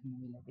watch that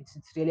movie. Like it's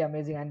really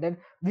amazing. And then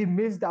we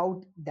missed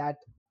out that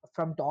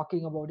from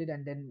talking about it,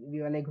 and then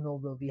we were like, no,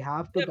 bro, we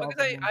have to Yeah, because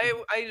talk I about it.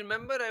 I I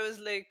remember I was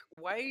like,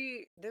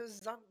 why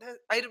there's not there.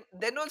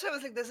 Then also I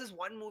was like, there's this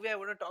one movie I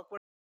want to talk about.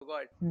 I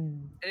forgot,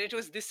 Hmm. and it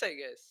was this, I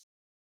guess.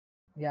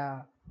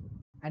 Yeah.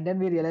 And then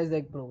we realized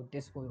like, bro,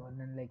 this movie, and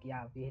then like,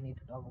 yeah, we need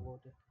to talk about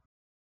it.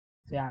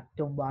 So yeah,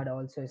 Tumbad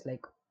also is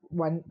like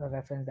one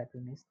reference that we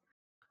missed.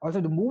 Also,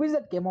 the movies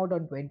that came out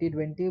on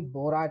 2020,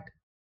 Borat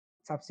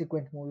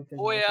subsequent movie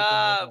film Oh also came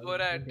out yeah, on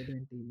Borat.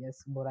 2020.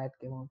 Yes, Borat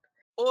came out.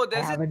 Oh, I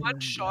there's this haven't one watched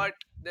that. short.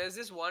 There's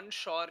this one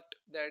short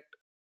that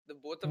the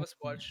both of us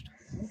Hmm. watched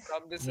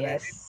from this Reddit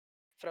Yes.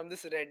 from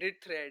this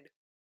Reddit thread.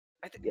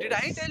 Did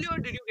I tell Yes. you, or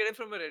did you get it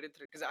from a Reddit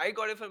thread? Because I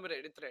got it from a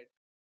Reddit thread.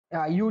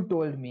 You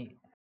told me.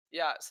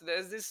 Yeah, so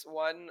there's this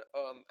one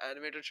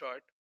animated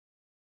short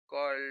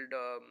called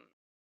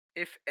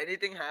 "If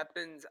Anything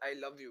Happens, I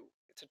Love You."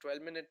 It's a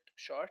 12-minute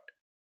short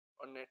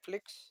on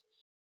Netflix,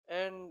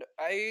 and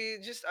I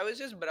was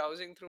just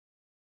browsing through.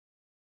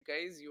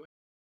 Guys, you have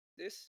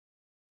this?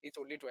 It's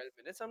only 12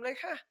 minutes. I'm like,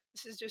 huh,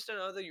 this is just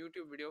another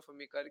YouTube video for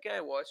me. Karke,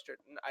 I watched it,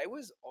 and I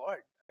was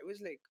odd. I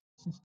was like,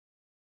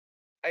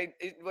 I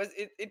it was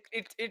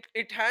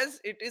it has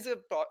it is a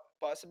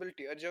possible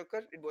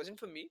tearjerker. It wasn't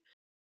for me,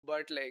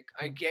 but like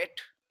I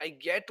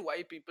get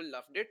why people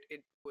loved it.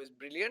 It was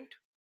brilliant.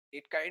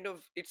 It kind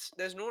of it's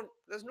there's no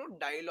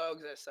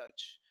dialogues as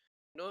such.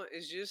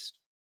 It's just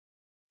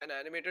an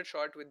animated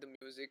shot with the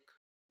music.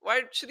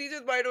 Why,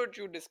 Shreejat, why don't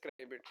you describe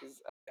it? Because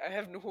I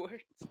have no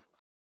words.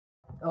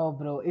 Oh,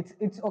 bro,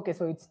 it's okay.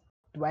 So it's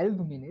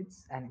 12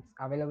 minutes and it's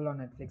available on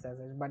Netflix as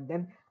well. But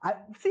then I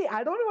see.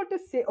 I don't know what to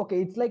say.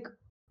 Okay, it's like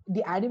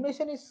the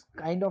animation is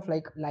kind of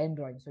like line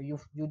drawing. So you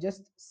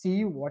just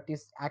see what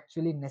is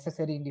actually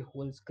necessary in the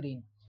whole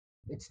screen.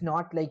 It's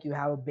not like you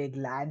have a big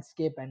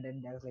landscape and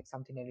then there's like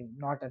something that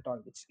not at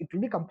all. It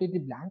will be completely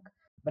blank.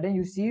 But then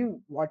you see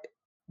what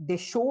they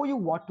show you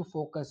what to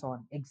focus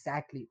on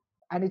exactly,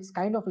 and it's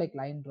kind of like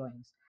line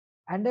drawings.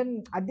 And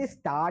then at the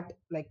start,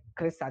 like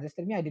Chris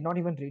suggested me, I did not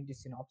even read the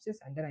synopsis,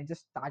 and then I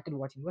just started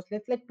watching. It was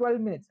like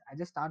 12 minutes. I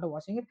just started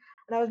watching it,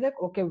 and I was like,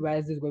 okay, where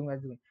is this going? Where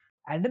is this going?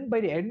 And then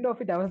by the end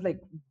of it, I was like,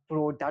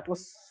 bro, that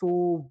was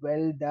so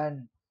well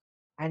done.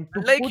 And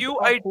to Unlike put you,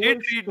 a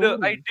whole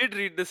I story. did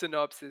read the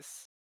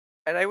synopsis,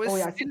 and I was Oh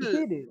yeah, still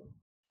he did.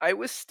 I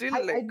was still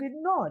I like, did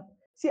not.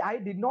 See, I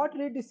did not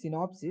read the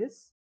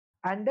synopsis.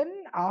 And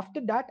then after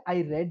that,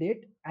 I read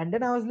it. And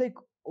then I was like,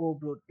 oh,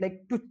 bro,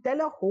 like to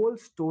tell a whole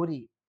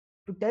story,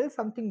 to tell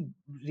something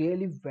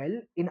really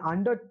well in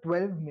under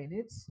 12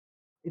 minutes,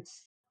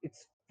 it's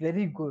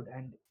very good.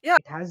 And yeah.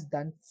 it has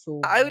done so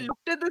I well.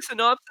 looked at the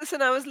synopsis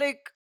and I was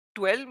like,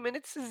 12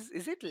 minutes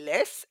is it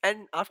less?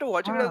 And after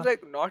watching it, I was Ah,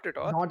 like, not at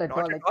all, not at not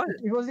all. at Like all.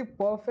 it was the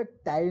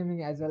perfect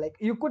timing as well. Like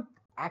you could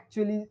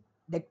actually,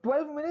 like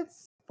 12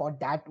 minutes for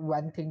that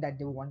one thing that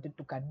they wanted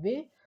to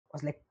convey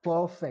was like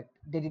perfect.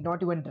 They did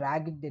not even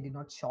drag it, they did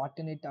not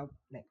shorten it up.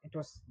 Like it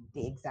was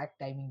the exact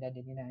timing that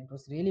they did, and it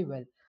was really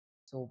well.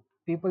 So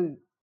people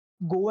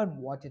go and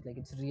watch it. Like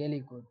it's really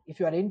good. If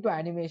you are into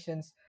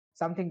animations,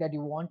 something that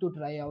you want to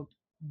try out,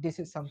 this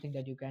is something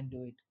that you can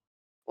do it.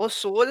 Oh,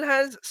 Soul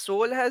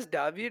has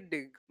David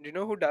Digg. Do you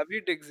know who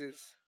David Diggs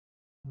is?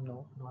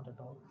 No, not at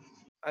all.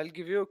 I'll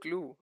give you a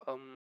clue.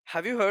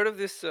 Have you heard of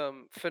this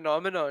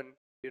phenomenon?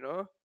 You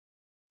know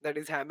that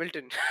is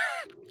Hamilton.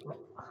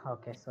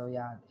 Okay, so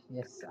yeah,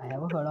 yes, I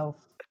have heard of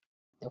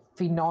the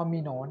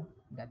phenomenon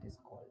that is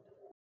called.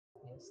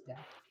 Yes,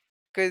 that.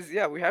 Because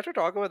yeah, we have to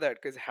talk about that.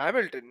 Because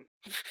Hamilton,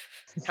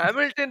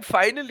 Hamilton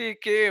finally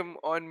came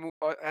on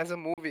as a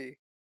movie,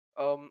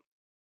 um,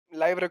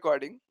 live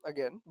recording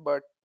again,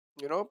 but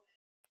you know,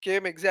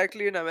 came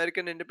exactly in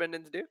American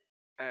Independence Day,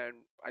 and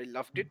I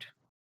loved it.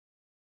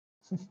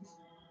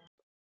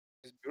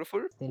 It's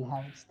beautiful,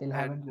 Still and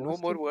haven't no watched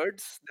more it.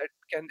 words that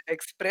can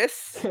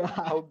express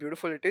how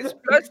beautiful it is.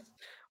 Plus,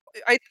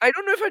 I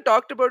don't know if I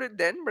talked about it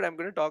then, but I'm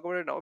going to talk about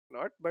it now.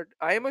 Not, but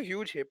I am a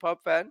huge hip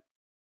hop fan,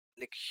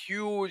 like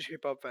huge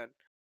hip hop fan.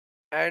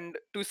 And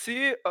to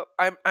see,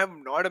 I'm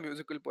not a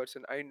musical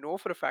person. I know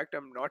for a fact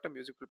I'm not a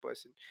musical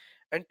person,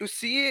 and to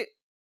see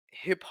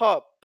hip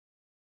hop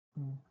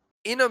Mm,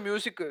 in a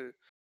musical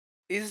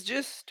is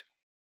just,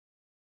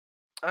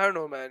 I don't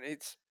know, man.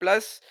 It's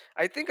plus.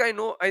 I think I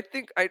know. I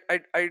think I.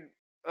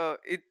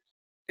 It.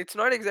 It's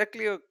not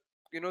exactly a,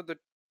 the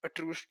a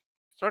true.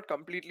 It's not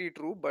completely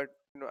true, but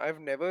I've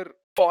never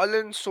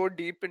fallen so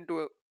deep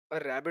into a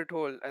rabbit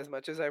hole as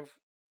much as I've,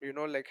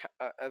 like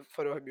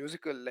for a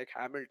musical like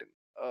Hamilton.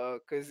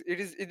 Because it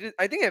is.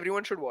 I think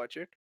everyone should watch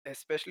it,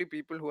 especially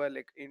people who are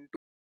like into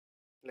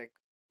like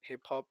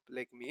hip hop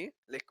like me.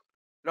 Like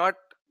not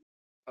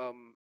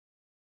um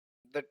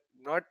that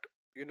not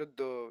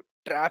the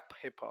trap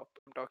hip hop.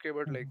 I'm talking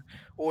about like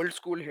mhm. old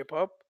school hip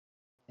hop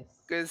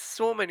Yes. because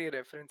so many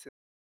references.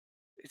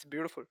 It's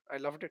beautiful. I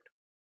loved it.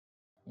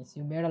 Yes,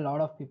 you made a lot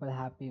of people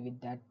happy with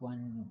that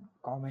one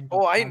comment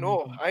Oh, of I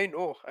know, Hamilton. I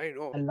know, I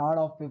know. A lot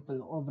of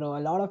people, oh bro,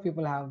 a lot of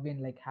people have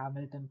been like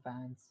Hamilton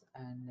fans,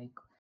 and like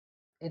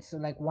it's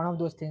like one of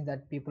those things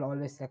that people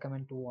always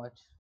recommend to watch,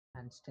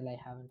 and still I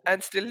haven't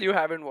And watched. still you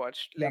haven't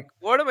watched. Like, Yep.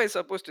 what am I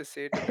supposed to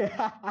say to them?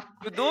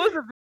 To those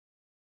of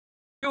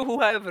you who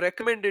have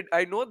recommended,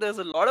 I know there's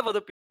a lot of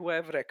other people who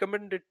have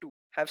recommended to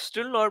have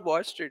still not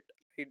watched it.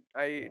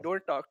 I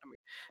don't talk to me.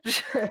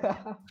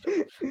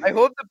 I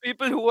hope the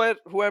people who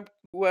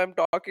I'm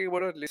talking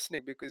about are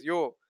listening because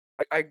yo,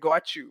 I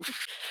got you.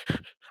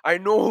 I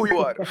know who you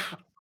are.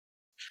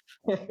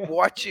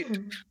 Watch it.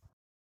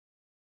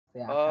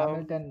 Yeah, Um,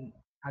 Hamilton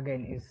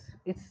again is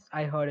it's.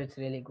 I heard it's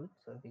really good,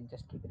 so we'll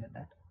just keep it at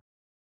that.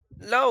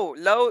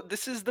 Love.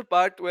 This is the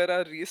part where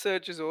our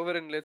research is over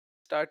and let's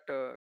start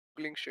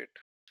googling shit.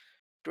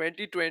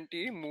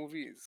 2020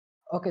 movies.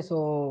 Okay,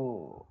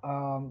 so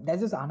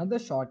there's this another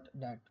short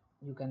that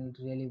you can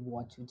really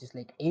watch, which is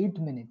like 8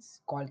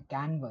 minutes, called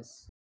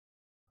Canvas.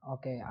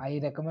 Okay, I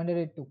recommended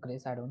it to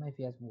Chris. I don't know if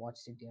he has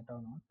watched it yet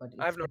or not, but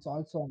I've it's not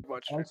it's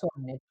watched it. also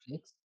on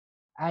Netflix,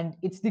 and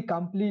it's the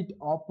complete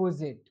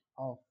opposite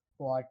of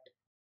what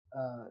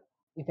uh,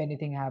 if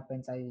anything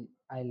happens,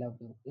 I love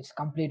you. It's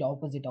complete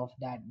opposite of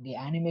that. The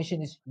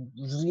animation is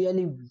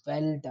really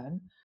well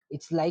done.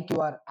 It's like you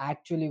are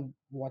actually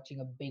watching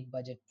a big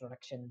budget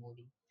production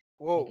movie.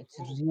 Like Whoa. it's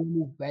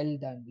really well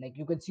done. Like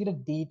you can see the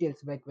details.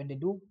 Like when they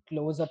do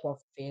close up of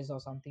face or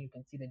something, you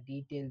can see the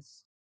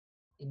details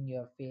in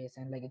your face,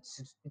 and like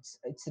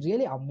it's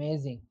really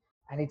amazing.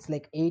 And it's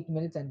like 8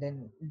 minutes, and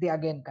then they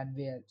again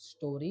convey a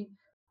story.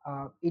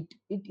 It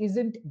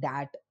isn't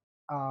that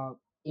uh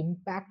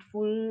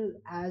impactful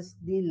as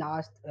the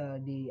last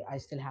the I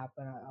still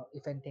happen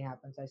if anything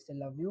happens I still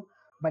love you.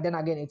 But then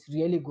again, it's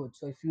really good.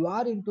 So if you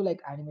are into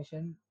like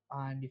animation,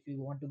 and if you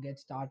want to get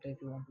started,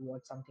 if you want to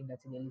watch something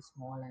that's really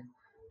small and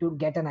to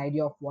get an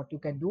idea of what you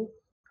can do,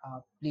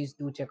 please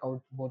do check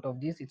out both of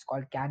these. It's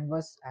called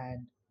Canvas,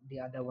 and the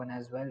other one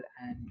as well.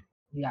 And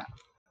yeah,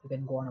 you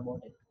can go on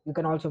about it. You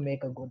can also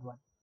make a good one.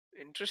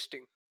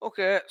 Interesting.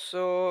 Okay,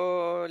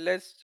 so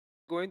let's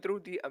going through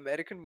the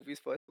American movies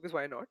first because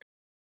why not?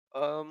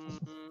 Um,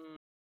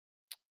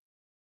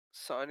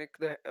 Sonic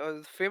the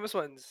famous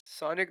ones.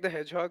 Sonic the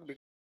Hedgehog.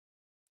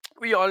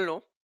 We all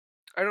know.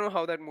 I don't know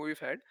how that movie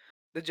fared.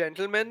 The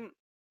Gentleman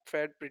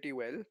fared pretty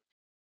well.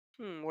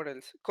 What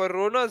else?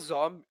 Corona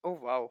Zombie. Oh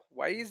wow,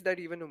 why is that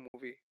even a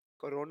movie?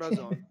 Corona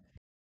Zombie.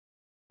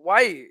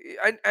 Why?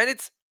 And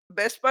it's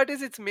best part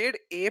is it's made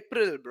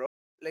April, bro.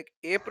 Like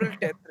April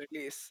 10th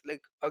release.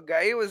 Like a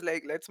guy was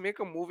like, let's make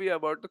a movie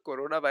about the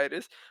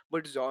coronavirus,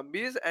 but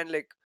zombies and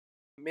like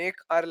make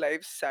our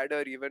lives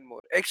sadder even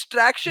more.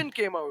 Extraction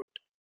came out.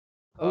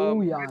 Oh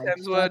Chris yeah,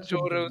 Hemsworth,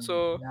 Joe Extraction came out.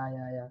 Russo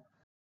Yeah.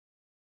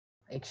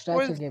 was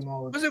Extraction came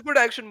out. was a good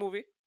action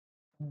movie.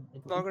 Not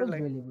It gonna was lie.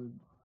 really good.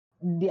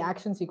 The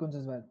action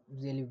sequences were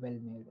really well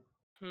made.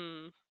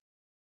 Hmm.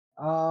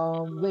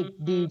 Wait,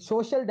 Mhm. the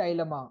social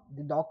dilemma,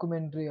 the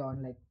documentary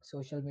on like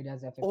social media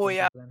has Oh affected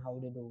yeah, people and how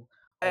they do.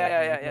 Oh, yeah.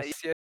 it was,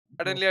 Yes, yes. it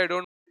Suddenly, was, I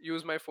don't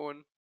use my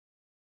phone.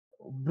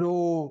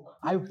 bro.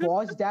 I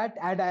watched that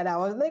and I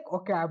was like,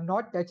 okay, I'm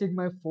not touching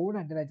my phone,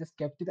 and then I just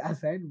kept it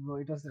aside. Bro,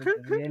 it was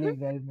like really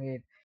well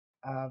made.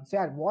 So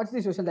yeah, watch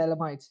the social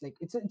dilemma. It's like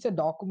it's a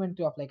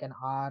documentary of like an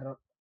hour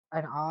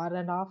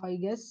and a half, I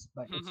guess,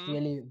 but it's Mhm.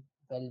 really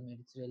well made.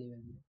 It's really well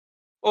made.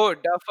 Oh,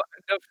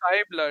 the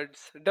Five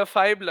Bloods. The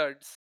Five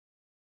Bloods.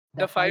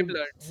 The The Five five.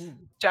 Bloods. Ooh,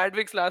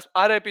 Chadwick's last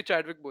R.I.P.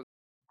 Chadwick both.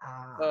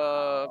 Uh,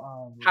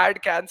 bro.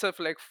 had cancer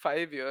for like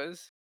 5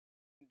 years.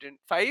 Didn't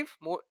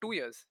 2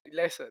 years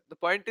lesser. The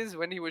point is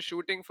when he was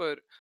shooting for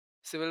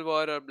Civil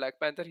War or Black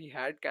Panther, he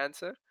had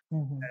cancer,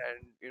 Mhm.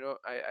 and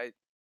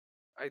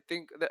I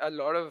think that a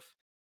lot of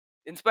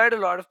inspired a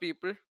lot of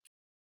people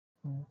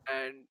Mm.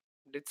 and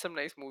did some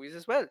nice movies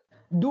as well.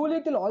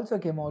 Doolittle also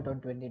came out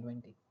on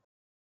 2020.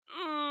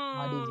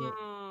 What do you say?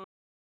 Mm,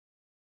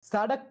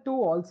 Sadak 2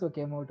 also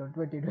came out on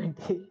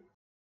 2020.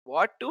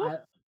 what too? I,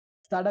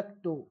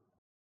 Sadak 2.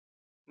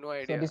 No So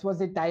idea. this was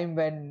the time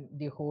when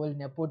the whole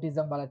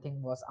nepotism wala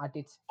thing was at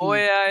its Oh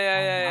peak, and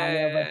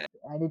Alia yeah. Bhatt,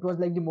 and it was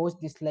like the most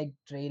disliked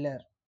trailer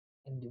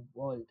in the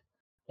world,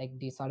 like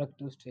the Sadak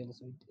 2's trailer.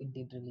 So it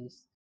did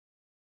release.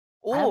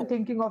 I Oh, am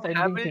thinking of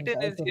ending things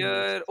Hamilton is also here.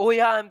 released. Oh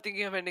yeah, I'm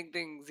thinking of ending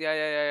things. Yeah.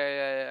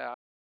 I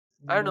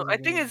That don't know. was a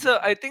really good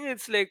I movie. think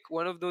it's like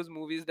one of those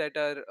movies that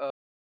are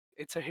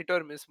it's a hit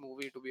or miss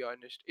movie to be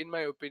honest, in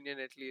my opinion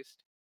at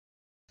least.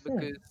 Hmm.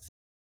 Because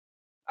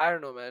I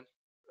don't know, man.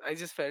 I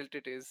just felt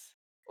it is.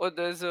 Oh,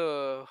 there's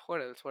a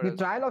what else? What The else?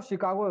 Trial of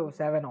Chicago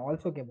 7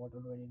 also came out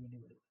on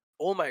 2020.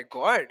 Oh my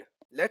god.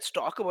 Let's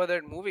talk about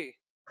that movie.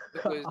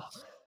 Because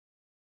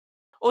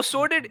oh,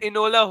 so That did movie.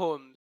 Enola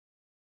Holmes.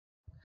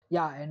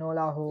 Yeah,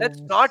 Enola Let's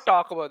not Holmes.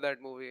 talk about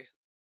that movie.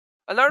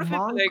 A lot of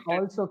people Monk liked it.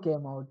 also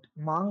came out.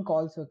 Monk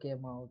also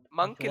came out, which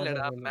Monk was a Killer,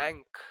 really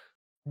Mank.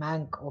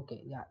 Mank.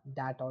 Okay, yeah,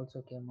 that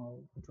also came out,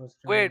 which was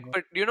really Wait,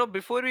 good. but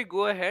before we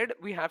go ahead,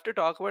 we have to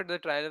talk about the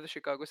Trial of the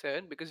Chicago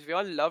 7 because we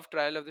all love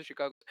Trial of the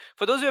Chicago.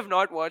 For those who have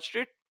not watched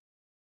it,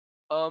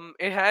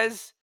 it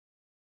has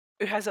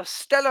a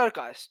stellar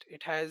cast.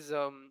 It has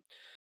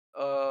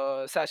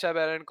Sacha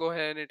Baron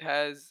Cohen. It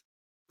has,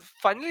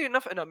 funnily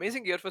enough, an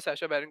amazing year for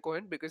Sacha Baron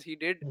Cohen because he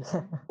did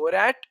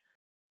Borat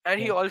and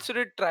he Yep. also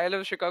did Trial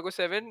of Chicago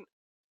 7.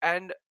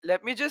 And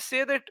let me just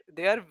say that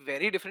they are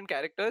very different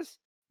characters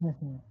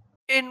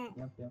in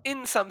Yep.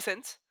 in some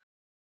sense.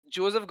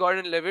 Joseph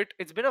Gordon-Levitt.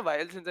 It's been a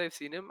while since I've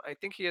seen him. I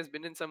think he has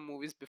been in some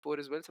movies before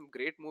as well, some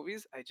great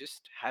movies. I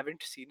just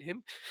haven't seen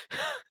him.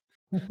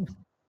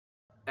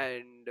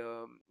 And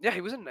yeah,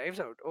 he was in Knives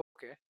Out. Oh,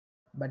 okay.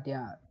 But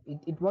yeah,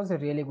 it was a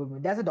really good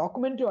movie. There's a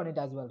documentary on it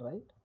as well,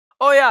 right?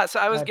 Oh yeah, so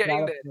I was Trial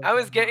getting of there. I Chicago.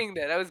 was getting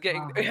there. I was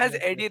getting there. It has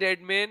Yes. Eddie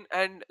Redmayne,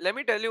 and let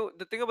me tell you,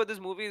 the thing about this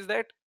movie is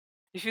that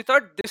if you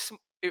thought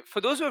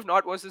for those who have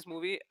not watched this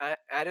movie,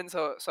 Aaron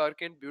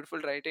Sorkin, beautiful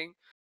writing,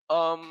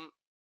 um,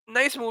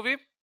 nice movie,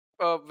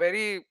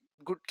 very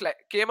good.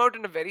 Came out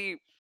in a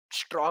very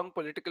strong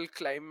political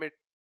climate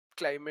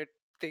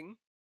thing.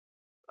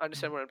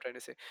 Understand what I'm trying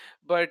to say?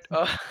 But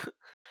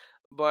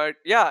but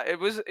yeah,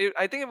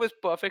 I think it was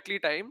perfectly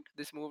timed,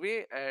 this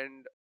movie,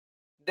 and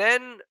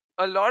then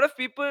a lot of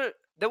people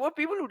there were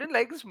people who didn't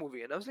like this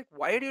movie, and I was like,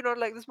 why do you not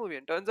like this movie?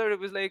 And turns out it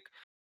was like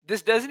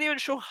this doesn't even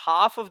show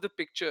half of the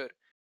picture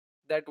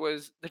that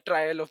was the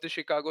Trial of the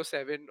Chicago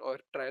 7 or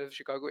Trial of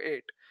Chicago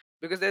 8,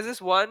 because there's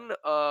this one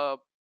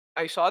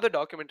I saw the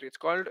documentary. It's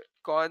called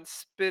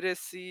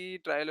Conspiracy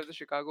Trial of the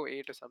Chicago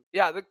 8 or something.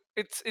 Yeah,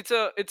 it's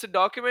a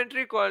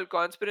documentary called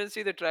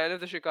Conspiracy the Trial of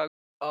the Chicago.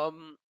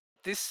 um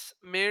this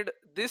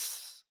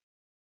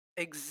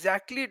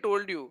exactly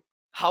told you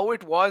how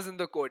it was in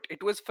the court.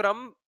 It was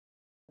from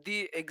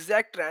the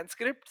exact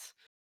transcripts,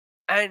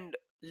 and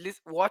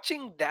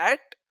watching that,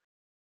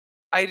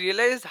 I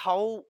realized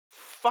how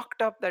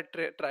fucked up that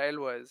trial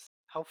was.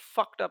 How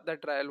fucked up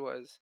that trial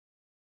was,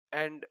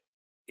 and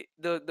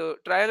the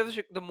trial of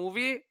the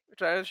movie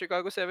Trial of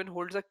Chicago 7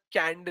 holds a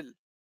candle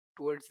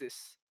towards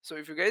this. So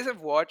if you guys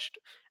have watched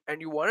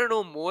and you want to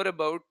know more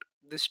about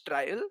this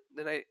trial,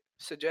 then I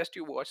suggest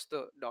you watch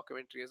the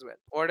documentary as well.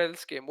 What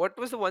else came? What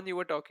was the one you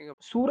were talking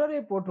about?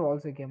 Surare Potro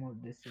also came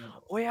out this year.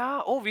 Oh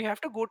yeah. Oh, we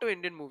have to go to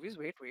Indian movies.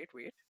 Wait.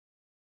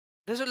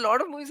 There's a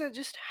lot of movies I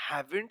just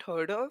haven't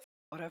heard of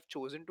or have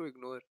chosen to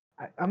ignore.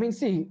 I mean,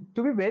 see,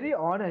 to be very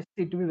honest,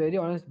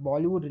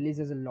 Bollywood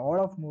releases a lot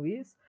of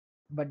movies,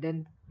 but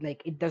then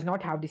like it does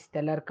not have the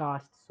stellar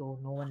cast, so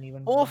no one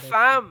even Oh, bothers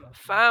to fam, talk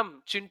about.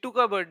 fam, Chintu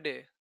ka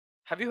birthday.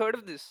 Have you heard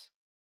of this?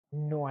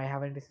 No, I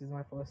haven't. This is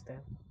my first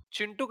time.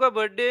 Chintu Ka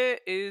Birthday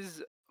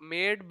is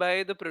made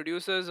by the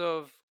producers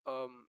of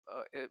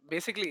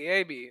basically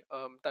AIB.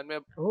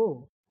 Tanmay,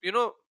 Oh, you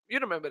know, you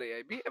remember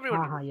AIB.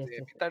 Everyone ha, remembers yes,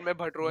 yes, AIB. yes, Tanmay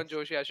Bhatt, yes.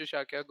 Joshi, Ashish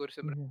Akya,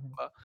 Gursimran. Mhm.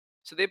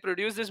 So they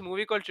produced this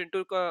movie called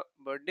Chintu Ka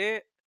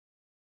Birthday,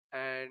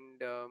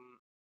 and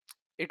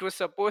it was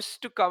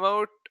supposed to come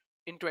out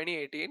in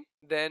 2018.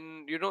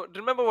 Then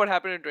remember what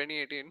happened in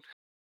 2018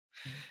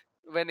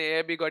 when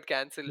AIB got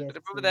cancelled. Yes,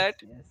 Remember yes, that?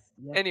 yes,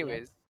 yep, yep.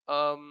 Anyways,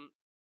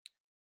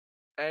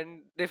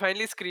 and they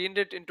finally screened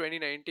it in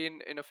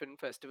 2019 in a film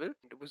festival.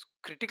 It was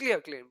critically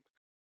acclaimed,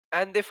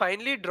 and they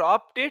finally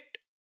dropped it.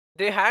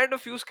 They had a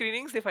few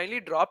screenings. They finally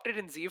dropped it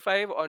in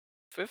Z5 on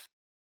 5th,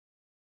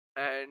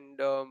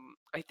 and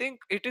I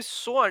think it is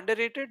so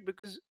underrated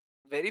because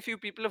very few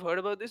people have heard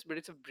about this, but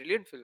it's a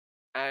brilliant film,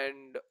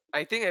 and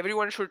I think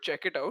everyone should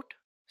check it out.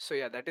 So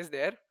yeah, that is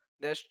there.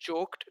 There's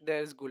Choked.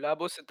 There's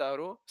Gulabo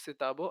Sitaro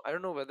Sitabo. I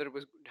don't know whether it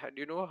was. Do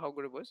you know how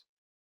good it was?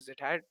 'Cause it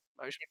had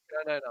Ayushmann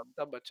Khurrana and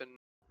Amitabh Bachchan.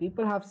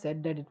 People have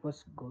said that it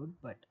was good,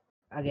 but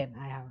again,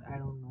 I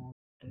don't know.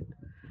 About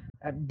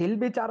it. Dil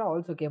Bichara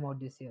also came out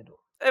this year, though.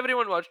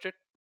 Everyone watched it.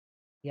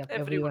 Yep,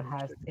 Everyone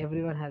watched it.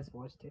 everyone has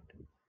watched it.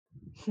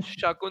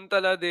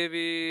 Shakuntala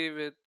Devi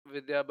with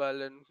Vidya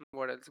Balan.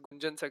 What else?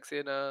 Gunjan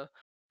Saxena,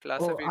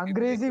 Class Oh, of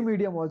Angrezi 83.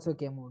 Medium also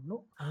came out.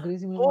 No,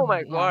 Angrezi Medium. Oh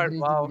my Yeah, god,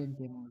 Angrezi wow. Medium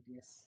came out.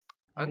 Yes,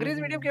 Angrezi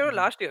Angrezi medium Medium came out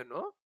came out. last year,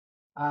 no?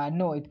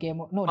 No, it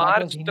came out. No, that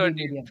was March Hindi 13th.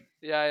 Medium.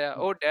 Yeah, yeah.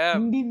 Yeah, Oh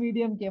damn. Hindi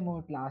Medium came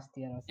out last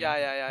year or Yeah, something.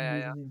 yeah, yeah, yeah,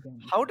 Angrezi yeah. Medium came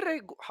out this How year.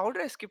 did how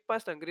did I skip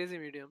past Angrezi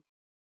medium?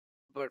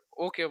 But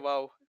okay,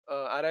 wow.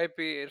 RIP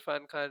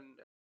Irfan Khan,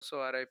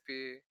 so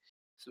RIP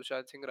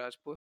Sushant Singh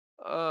Rajput.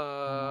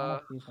 A lot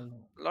Uh, of people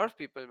know. a lot of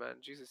people, man.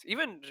 Jesus.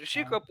 Even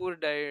Rishi Uh, Kapoor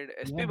died.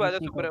 SP Even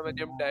Rishi Kapoor,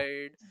 Balasubramaniam yeah.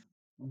 died.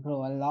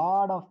 Bro, a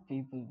lot of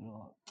people,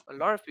 bro. A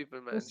lot of people,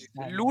 So man. Jesus.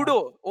 sad, yeah.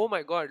 Ludo. Oh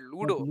my god,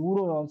 Yep, Ludo.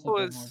 Ludo also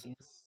came out, Was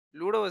yes.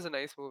 Ludo was a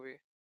nice movie.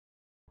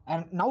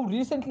 And now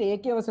recently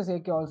AK versus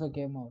AK also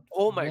came out.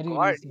 Oh my Very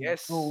god, recent.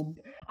 yes. Bro,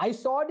 I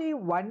saw the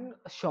one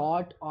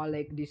shot or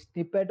like the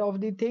snippet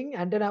of the thing,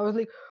 and then I was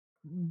like,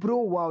 bro,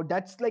 wow,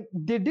 that's like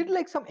they did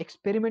like some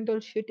experimental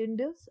shit in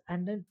this,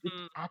 and then it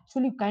Hmm.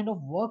 actually kind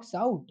of works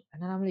out.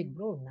 And then I'm like,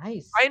 bro,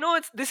 I nice. know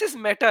this is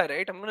meta,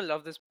 right? I'm gonna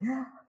love this.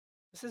 Yeah.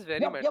 This is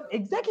very Yep, meta. yep,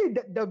 exactly.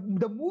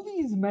 The movie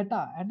is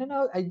meta, and then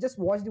I just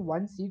watched the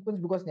one sequence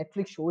because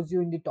Netflix shows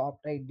you in the top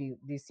right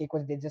the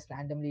sequence they just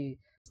randomly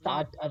Hmm,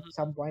 start hmm, at hmm.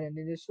 some point and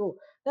then they show.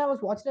 Then I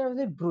was watching it, I was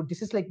like, bro,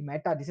 this is like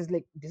meta. This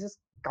is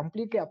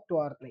completely up to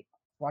our like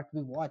what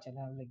we watch, and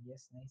I was like,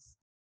 yes, nice.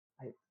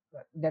 I,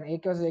 then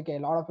AK was like a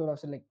lot of people have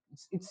said like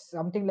it's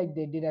something like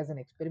they did as an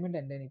experiment,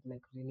 and then it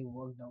like really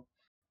worked out.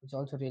 It's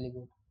also really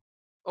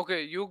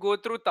Okay, you go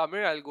through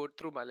Tamil, I'll go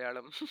through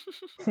Malayalam.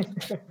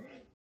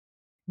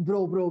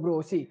 good.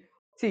 Bro. See.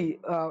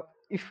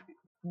 If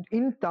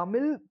in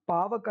Tamil,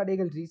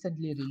 Pavakadigal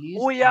recently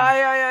Oh released, yeah, and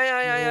yeah, yeah,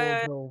 yeah, yeah, yeah, oh,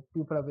 yeah. bro,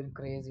 people have been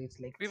crazy. It's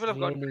like People it's have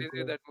gone really crazy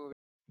with good. that movie.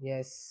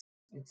 Yes,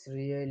 it's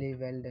really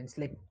well done. It's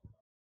like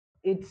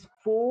it's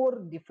four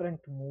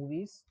different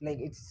movies. Like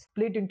it's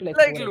split into like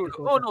Like four Ludo.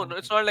 episodes Oh or no, no, something.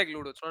 it's not like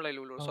Ludo. It's not like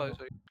Ludo. No, Sorry, no,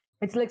 sorry.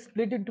 it's like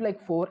split into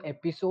like four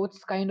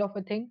episodes, kind of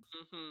a thing.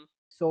 Hmm.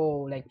 So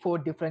like four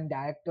different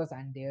directors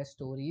and their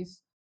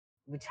stories,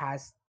 which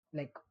has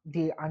like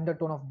the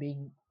undertone of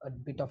being a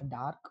bit of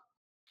dark,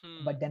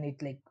 Hmm. but then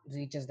it like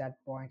reaches that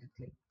point. It's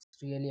like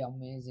it's really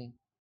amazing.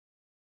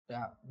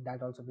 Yeah,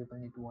 that also people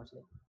need to watch.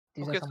 Like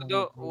these are Okay, some so of the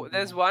really good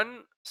there's ones.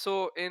 one.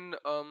 So in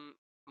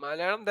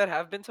Malayalam, there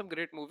have been some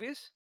great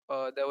movies.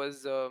 There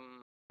was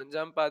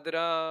Anjam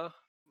Padra,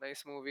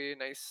 nice movie,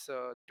 nice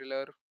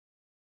thriller.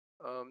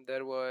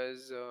 There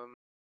was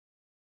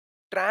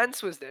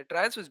Trance was there.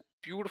 Trance was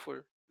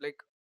beautiful.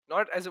 Like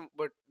not as a,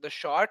 but the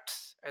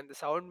shots and the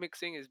sound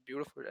mixing is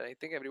beautiful. And I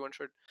think everyone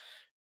should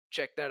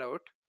check that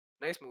out.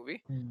 Nice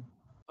movie. Hmm.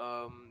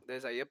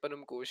 There's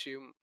Ayappanam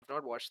Koshiyum. I've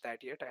not watched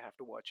that yet. I have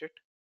to watch it.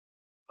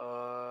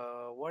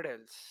 What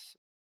else?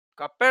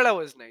 Kappela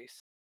was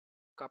nice.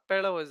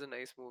 Kappela was a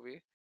nice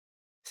movie.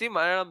 See,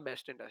 Malayalam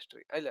best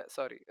industry.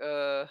 Sorry.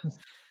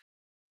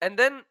 And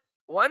then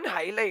one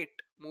highlight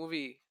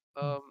movie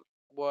Hmm.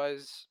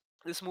 was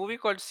this movie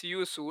called See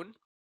You Soon,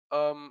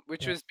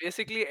 which Yeah. was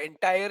basically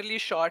entirely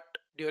shot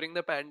during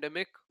the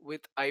pandemic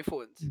with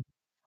iPhones. Hmm.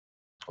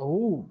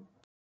 Oh,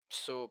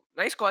 So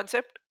nice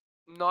concept.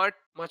 Not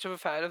much of a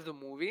fan of the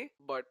movie,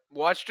 but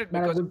watched it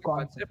but a because of good the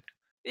concept. concept.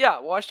 Yeah,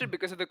 watched it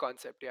because of the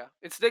concept. Yeah,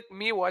 it's like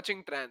me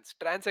watching Trance.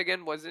 Trance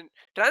again wasn't.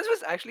 Trance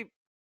was actually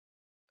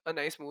a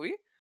nice movie.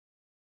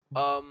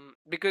 Hmm.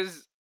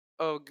 Because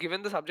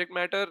given the subject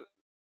matter,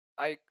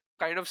 I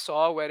kind of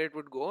saw where it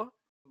would go,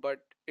 but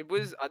it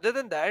was other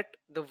than that,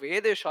 the way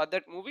they shot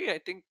that movie, I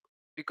think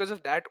because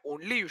of that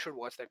only you should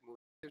watch that movie.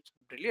 It's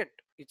brilliant.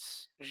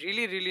 It's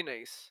really really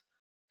nice.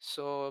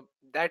 So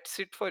that's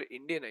it for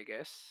Indian, I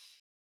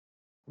guess.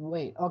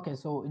 Wait, okay,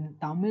 so in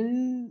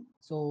Tamil,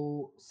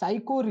 so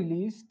Psycho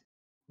released,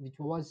 which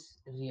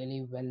was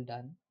really well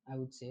done, I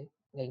would say.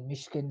 Like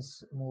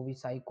Mishkin's movie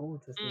Psycho,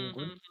 which was really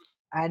good. Hmm.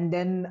 And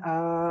then,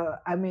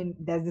 I mean,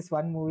 there's this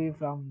one movie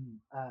from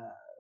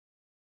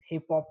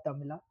Hip Hop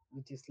Tamila,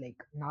 which is like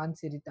Nan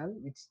Sirital,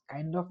 which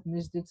kind of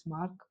missed its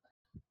mark.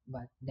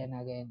 But then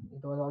again,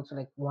 it was also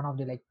like one of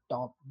the like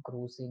top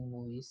grossing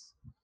movies.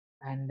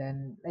 And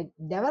then like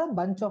there were a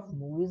bunch of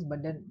movies,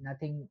 but then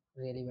nothing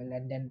really well.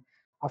 And then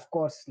of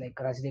course like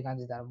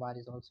Rajnikant's Darbar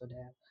is also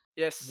there,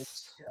 which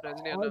Yes,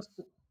 Rajni Anna. also,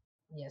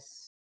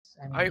 yes,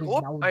 I mean he's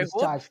now I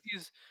hope discharged.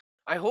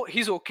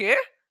 he's okay.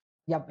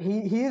 Yep,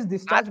 he is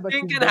discharged, but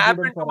Nothing he's can bedridden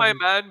happen to for a my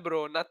week. man,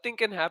 bro. Nothing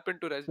can happen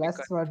to Plus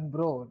Rajnikant. one,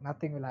 bro,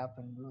 nothing will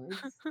happen, bro.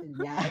 It's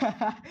yeah.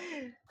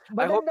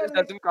 I But hope then this they're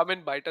like, doesn't come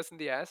and bite us in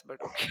the ass,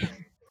 but okay.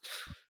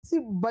 see,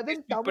 but These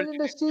then people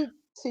did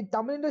it.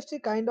 Tamil industry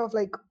kind of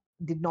like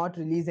did not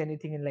release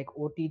anything in like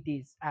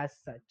OTTs as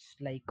such,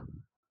 like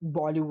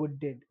Bollywood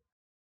did.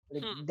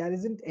 Like Hmm. there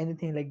isn't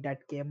anything like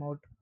that came out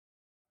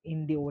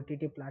in the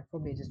OTT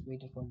platform. They just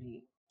waited for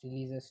the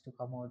releases to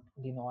come out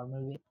the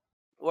normal way.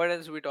 What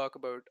else we talk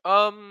about?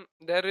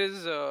 There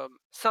is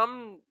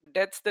some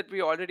deaths that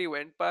we already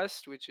went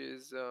past, which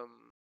is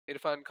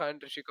Irfan Khan,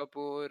 Rishi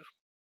Kapoor.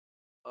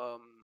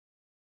 Um,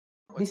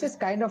 what's This his? is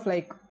kind of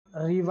like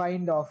a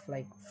rewind of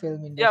like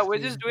film Yeah, we're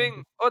industry just in doing.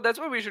 20. Oh, that's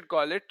what we should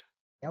call it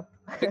Yep.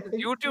 because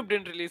YouTube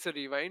didn't release a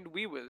rewind.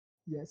 We will.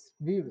 Yes,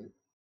 we will.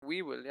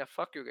 We will. Yeah,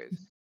 fuck you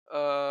guys.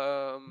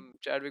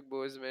 Chadwick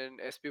Boseman,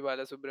 SP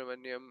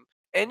Balasubramaniam,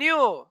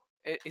 Ennio.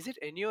 Is it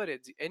Ennio or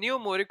Ezzy? Ennio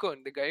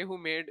Morricone, the guy who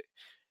made.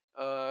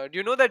 Do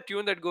you know that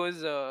tune that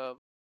goes?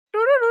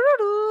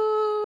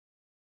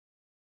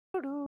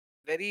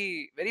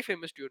 Very very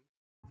famous tune.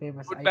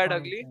 Famous, Good Bad iconic.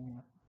 Ugly.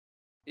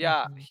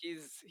 Yeah, Mhm.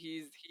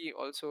 he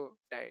also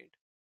died.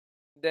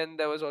 Then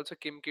there was also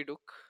Kim Ki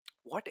Duk.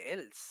 What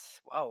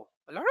else? Wow,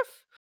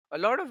 a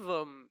lot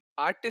of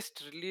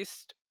artists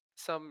released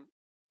some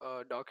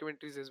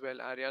documentaries as well.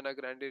 Ariana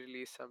Grande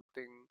released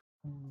something.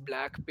 Mm.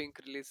 Blackpink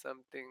released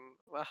something.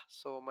 Wow,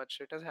 so much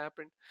shit has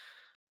happened.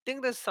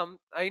 Think there's some.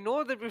 I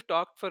know that we've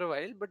talked for a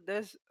while, but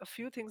there's a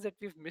few things that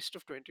we've missed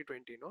of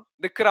 2020. No,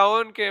 The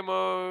Crown came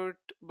out,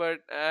 but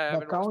I The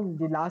haven't watched. Crown,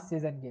 the last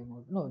season came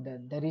out. No,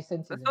 the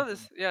recent That's season not came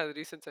this. out. Yeah, the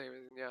recent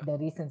season. Yeah, The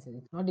recent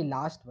season, it's not the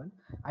last one.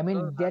 I it's not mean,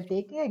 the they're last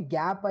one. taking a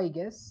gap, I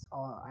guess.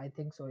 Or I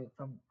think so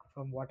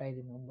from what I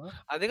remember.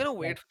 Are they gonna Like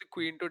wait for the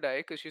Queen to die?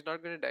 Because she's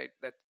not gonna die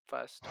that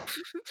fast.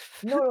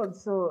 no,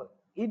 so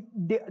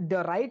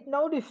the right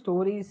now the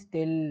story is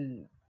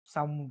still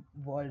some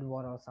world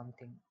war or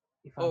something,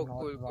 if I'm Oh, not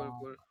cool, cool, wrong.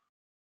 cool.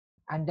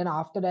 And then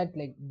after that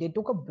like they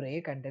took a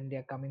break and then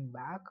they're coming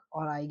back,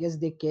 or I guess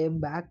they came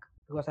back,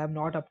 because I'm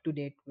not up to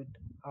date with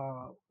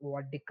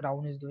what the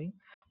Crown is doing.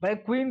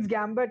 But Queen's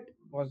Gambit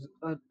was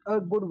a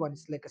good one.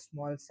 It's like a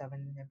small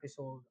 7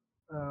 episode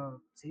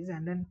series,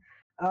 and then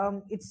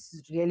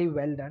it's really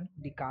well done.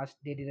 The cast,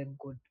 they did a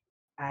good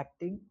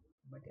acting.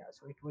 But yeah,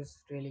 so it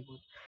was really good.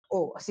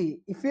 Oh,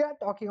 see, if we are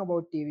talking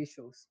about TV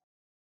shows,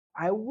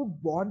 I would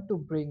want to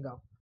bring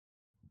up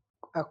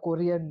a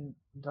Korean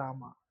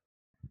drama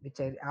which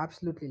I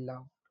absolutely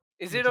love,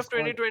 Is it which is of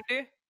called,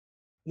 2020?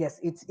 yes,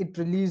 it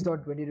released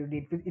on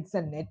 2020. It's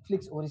a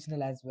Netflix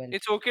original as well.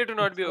 It's okay to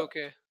not It's be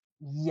okay.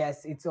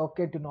 yes, it's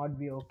okay to not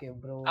be okay,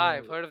 Ah,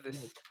 I've bro. heard of Like,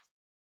 this.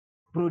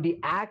 bro, the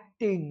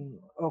acting,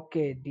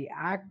 okay, the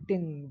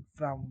acting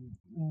from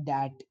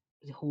that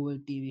whole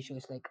TV show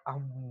is like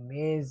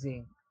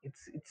amazing.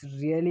 It's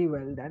really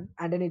well done,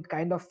 and then it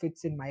kind of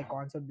fits in my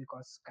concept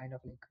because kind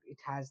of like it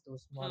has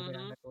those morbid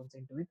Hmm. undertones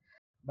into it.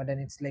 But then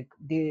it's like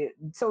the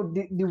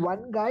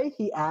one guy,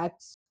 he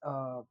acts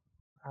uh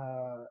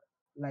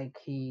like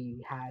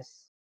he has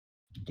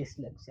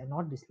dyslexia,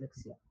 not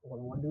dyslexia.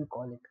 What do we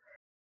call it?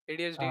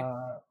 ADHD.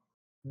 Uh,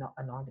 no,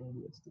 not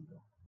ADHD,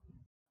 bro.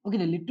 Okay,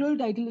 the literal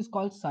title is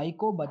called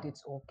Psycho, but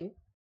it's okay.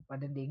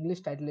 But in the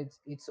English title,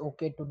 it's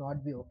okay to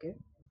not be okay.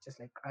 It's just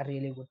like a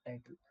really good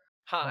title.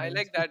 Ha, But I then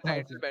like it that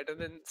has title better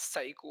than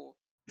Psycho.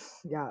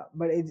 yeah,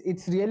 but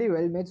it's really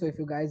well made. So if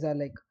you guys are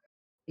like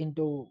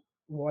into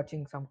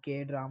watching some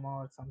K drama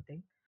or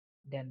something,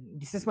 then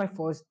this is my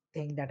first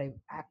thing that I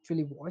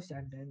actually watched,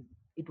 and then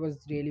it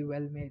was really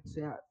well made.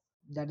 So yeah,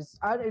 that is,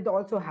 and it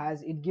also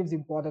has, it gives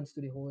importance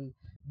to the whole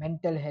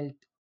mental health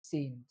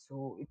scene.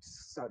 So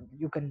it's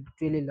you can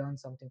really learn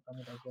something from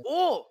it as well.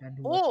 Oh, And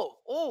to watch it,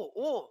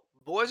 oh.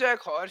 BoJack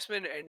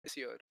Horseman end this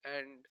year,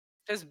 and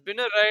it has been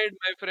a ride,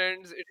 my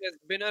friends. It has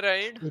been a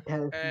ride, it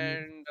has been.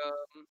 and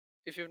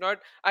if you've not,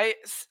 I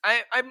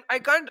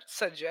can't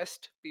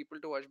suggest people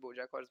to watch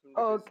BoJack Horseman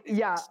because Okay, it's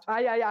yeah, just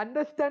I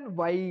understand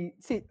why.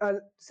 See,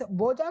 so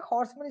BoJack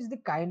Horseman is the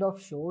kind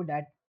of show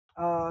that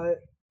uh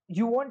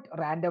you won't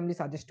randomly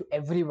suggest to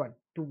everyone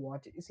to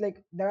watch it. It's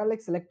like there are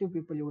like selective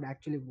people you would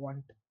actually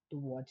want to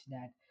watch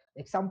that.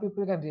 Like some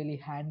people can really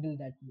handle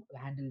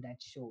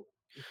that show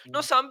if you no.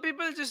 want. Some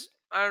people just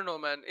I don't know,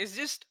 man. It's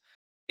just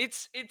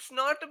it's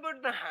not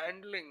about the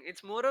handling.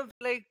 It's more of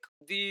like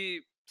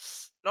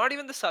not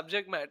even the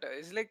subject matter.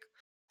 It's like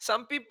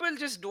some people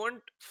just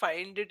don't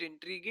find it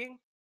intriguing,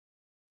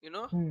 you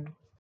know, Hmm.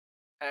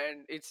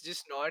 and it's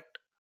just not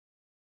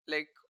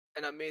like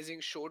an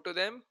amazing show to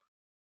them.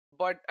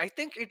 But I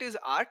think it is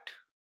art.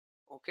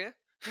 Okay.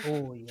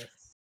 Oh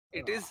yes.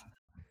 It is Ah.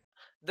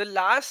 the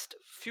last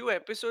few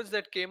episodes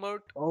that came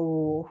out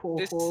Oh, ho,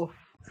 this ho.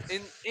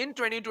 in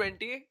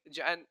 2020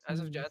 Jan, as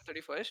of Hmm. Jan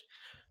 31st,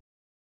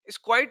 is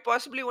quite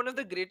possibly one of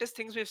the greatest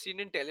things we've seen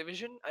in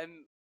television.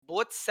 I'm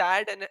both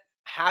sad and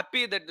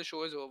happy that the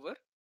show is over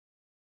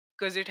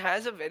because it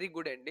has a very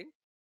good ending.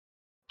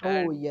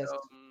 Oh And yes.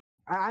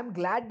 I'm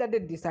glad that they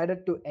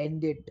decided to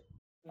end it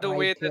the right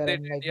way that here they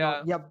and did, like not,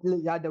 yeah, yeah,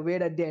 yeah, the way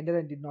that they ended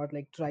and did not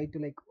like try to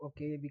like,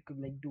 okay, we could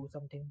like do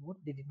something more.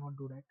 They did not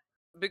do that.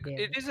 because They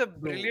it ended. is a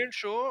Bro. brilliant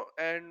show.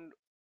 And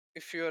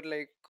if you're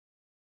like,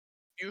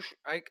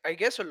 I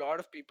guess a lot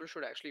of people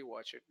should actually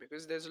watch it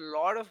because there's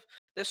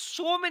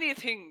so many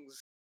things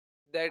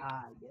that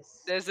Ah,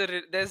 yes.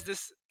 there's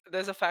this,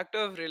 there's a factor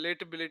of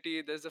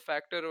relatability, there's a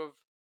factor of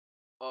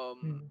um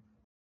Hmm.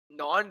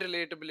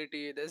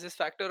 non-relatability, there's this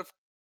factor of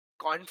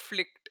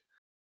conflict,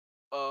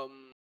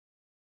 um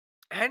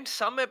and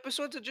some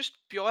episodes are just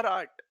pure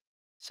art.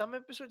 Some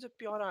episodes are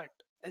pure art.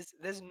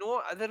 There's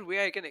no other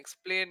way I can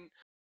explain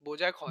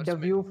BoJack The Horseman.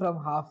 view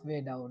from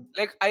halfway down.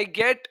 Like, I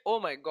get, oh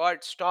my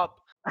god, stop.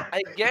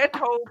 I get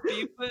how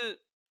people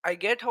I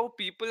get how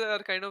people are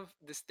kind of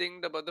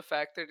distinct about the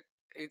fact that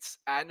it's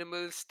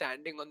animals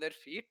standing on their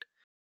feet.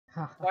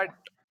 But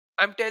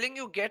I'm telling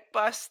you, get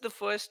past the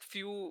first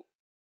few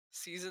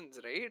seasons,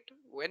 right?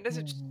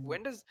 Hmm.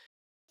 When does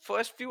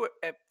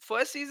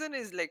first season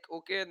is like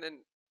okay, and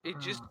then it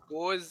just Ah,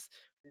 goes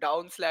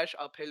down slash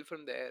uphill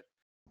from there.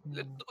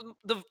 hmm.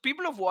 The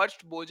people who've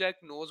watched BoJack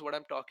knows what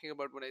I'm talking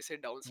about when I say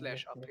down Yes,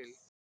 slash uphill.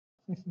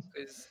 yes.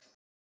 Because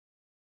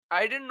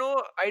I didn't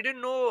know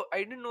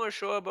a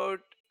show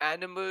about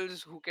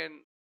animals who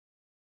can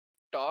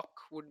talk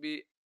would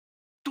be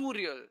too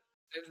real.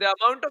 The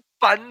amount of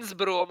puns,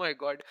 bro. Oh my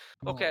god.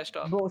 Okay, I No,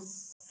 stopped. bro.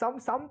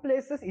 Some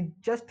places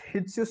it just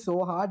hits you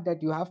so hard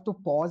that you have to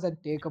pause and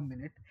take a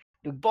minute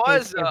to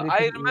take Pause.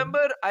 everything in.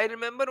 I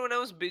remember when I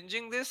was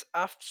binging this.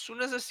 After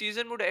soon as the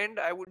season would end,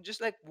 I would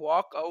just like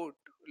walk out.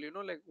 You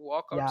know, like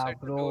walk Yeah, outside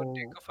the door,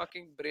 take bro. a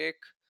fucking break.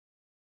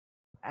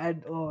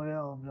 And oh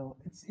yeah, bro.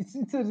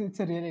 It's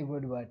a really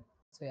good one.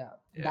 So yeah,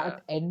 Yeah.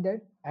 that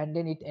ended, and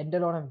then it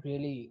ended on a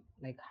really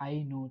like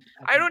high note.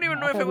 I I think don't even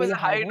know not if a it was really a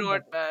high high note,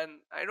 note, but man.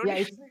 I don't yeah,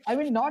 even. it's, I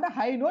mean, not a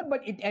high note,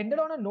 but it ended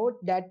on a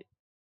note that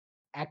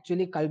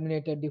actually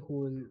culminated the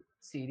whole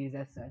series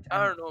as such, I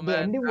and don't know, the man.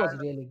 ending I was don't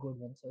know. really good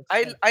one. So it's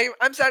fine.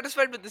 I'm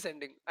satisfied with this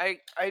ending.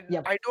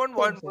 Yep. I don't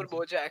Same, want more same,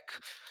 same. BoJack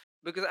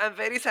because I'm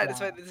very Yeah.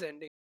 satisfied with this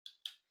ending.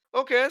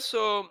 Okay,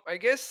 so I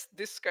guess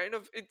this kind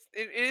of it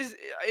is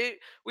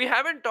we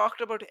haven't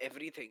talked about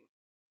everything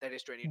that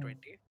is Hmm.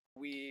 2020.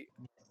 We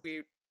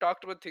we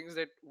talked about things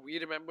that we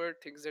remembered,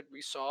 things that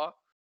we saw,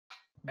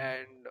 Hmm.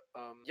 and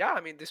yeah,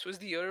 I mean this was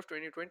the year of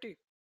 2020.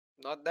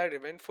 Not that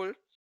eventful,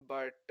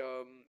 but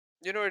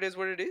you know it is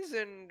what it is,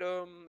 and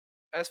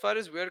as far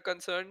as we're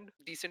concerned,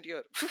 decent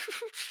year.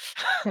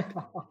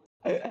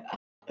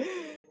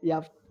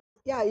 Yep.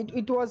 Yeah,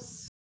 it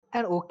was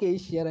an okay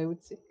year, I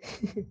would say.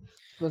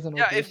 It was an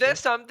Yeah, okay if there's year.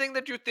 something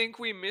that you think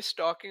we missed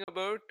talking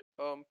about,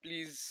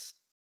 please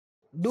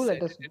Do send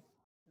let it us know. in.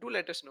 Do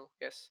let us know.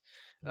 Yes.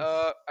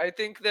 Yes. I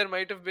think there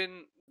might have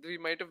been we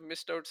might have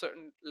missed out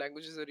certain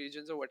languages or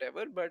regions or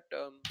whatever, but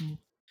Hmm.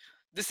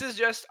 this is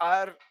just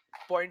our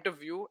point of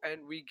view,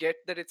 and we get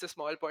that it's a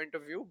small point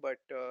of view, but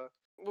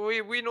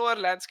we know our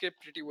landscape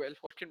pretty well.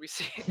 What can we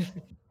say?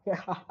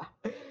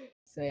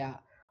 So yeah.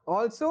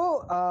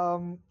 Also,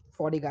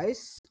 for the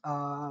guys,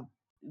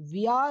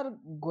 we are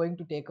going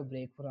to take a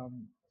break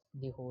from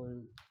the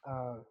whole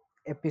uh,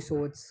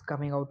 episodes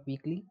coming out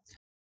weekly.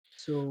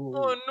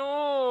 Oh So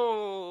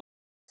no!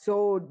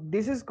 so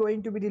this is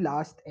going to be the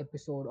last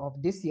episode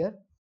of this year.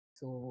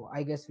 So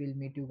I guess we'll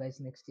meet you guys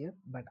next year,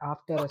 but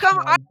after Oh a come!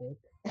 small break.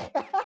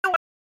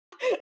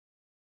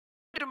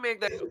 To make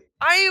that joke.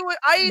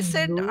 I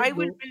said No, I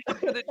will bro. build up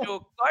to the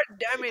joke. God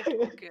damn it!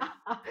 Okay,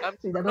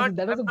 See, that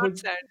was I'm a not good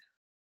sad.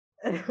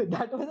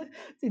 that was a,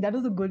 see, that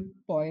was a good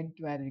point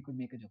where we could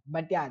make a joke.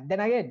 But yeah, then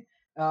again,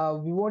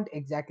 we won't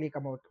exactly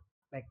come out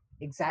like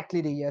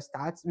exactly the year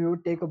starts. We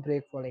would take a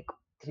break for like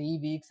 3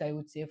 weeks, I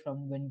would say,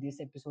 from when this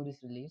episode is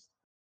released,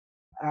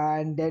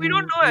 and We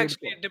don't then know we would actually.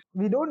 go.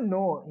 We don't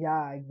know.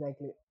 Yeah,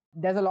 exactly.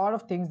 There's a lot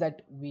of things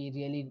that we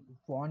really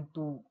want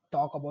to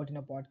talk about in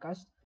a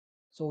podcast,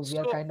 so we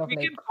are So kind of we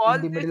like can in call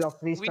the this middle of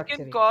we can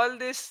restructuring. call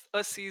this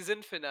a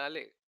season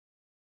finale.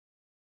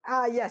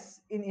 Ah,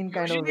 yes, in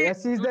kind of a way, Usually a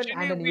season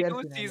and usually a we year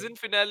do finale. season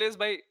finales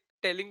by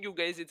telling you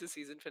guys it's a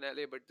season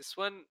finale, but this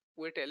one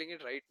we're telling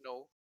it right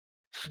now,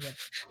 Yep.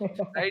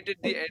 right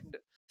at the end.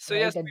 So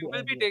yes, Right at we the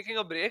will end, be yes. taking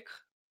a break.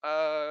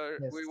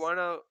 We Yes.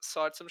 wanna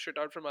sort some shit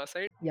out from our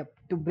side. Yep,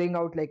 to bring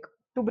out like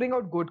to bring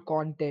out good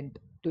content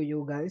to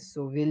you guys,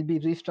 so we'll be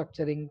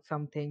restructuring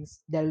some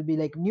things. There will be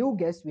like new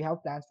guests. We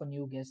have plans for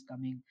new guests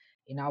coming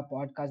in our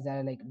podcast. There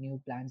are like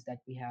new plans that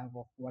we have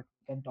of what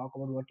we can talk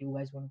about, what you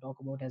guys want to talk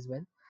about as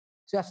well.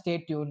 So yeah, stay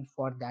tuned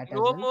for that as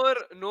No well. more,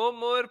 no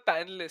more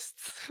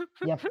panelists.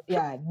 Yep,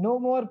 yeah, no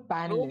more No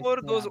panelists. more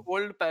those Yeah,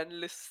 old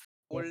panelists,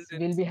 old yes,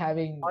 and we'll be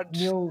having smudged,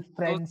 new those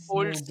friends,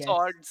 old new guests.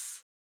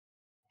 swords,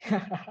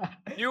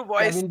 new Yeah,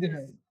 voices.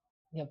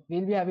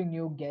 we'll be having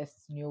new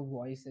guests, new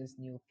voices,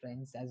 new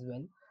friends as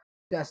well.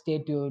 Just stay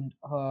tuned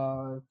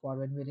for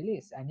when we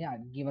release, and yeah,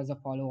 give us a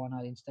follow on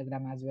our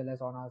Instagram as well as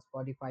on our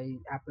Spotify,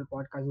 Apple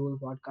Podcast, Google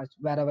Podcast,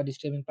 wherever the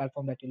streaming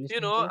platform that you're You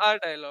listening know to it. our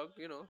dialogue.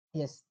 You know,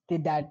 Yes,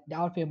 did that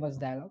our famous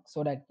dialogue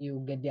so that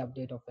you get the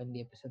update of when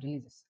the episode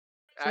releases.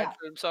 So at yeah,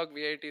 Filmsock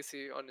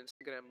VITC on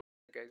Instagram,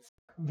 guys.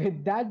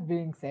 with that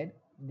being said,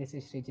 this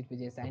is Srijit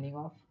Vijay signing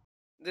off.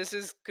 This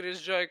is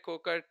Chris Joy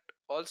Kokut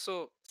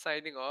also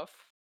signing off.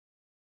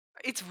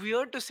 It's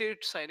weird to say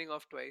it signing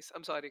off twice.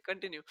 I'm sorry.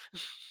 Continue.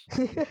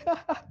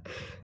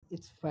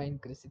 It's fine,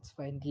 Chris. It's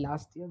fine.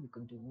 Last year we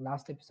could do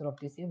last episode of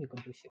this year we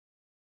could do shit.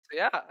 So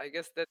yeah, I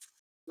guess that's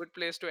good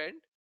place to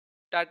end.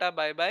 Tata,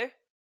 bye bye.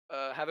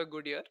 Have a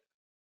good year.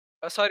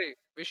 Sorry.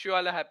 Wish you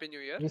all a happy new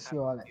year. Wish Happy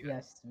you all new year.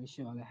 yes, wish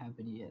you all a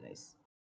happy new year, guys.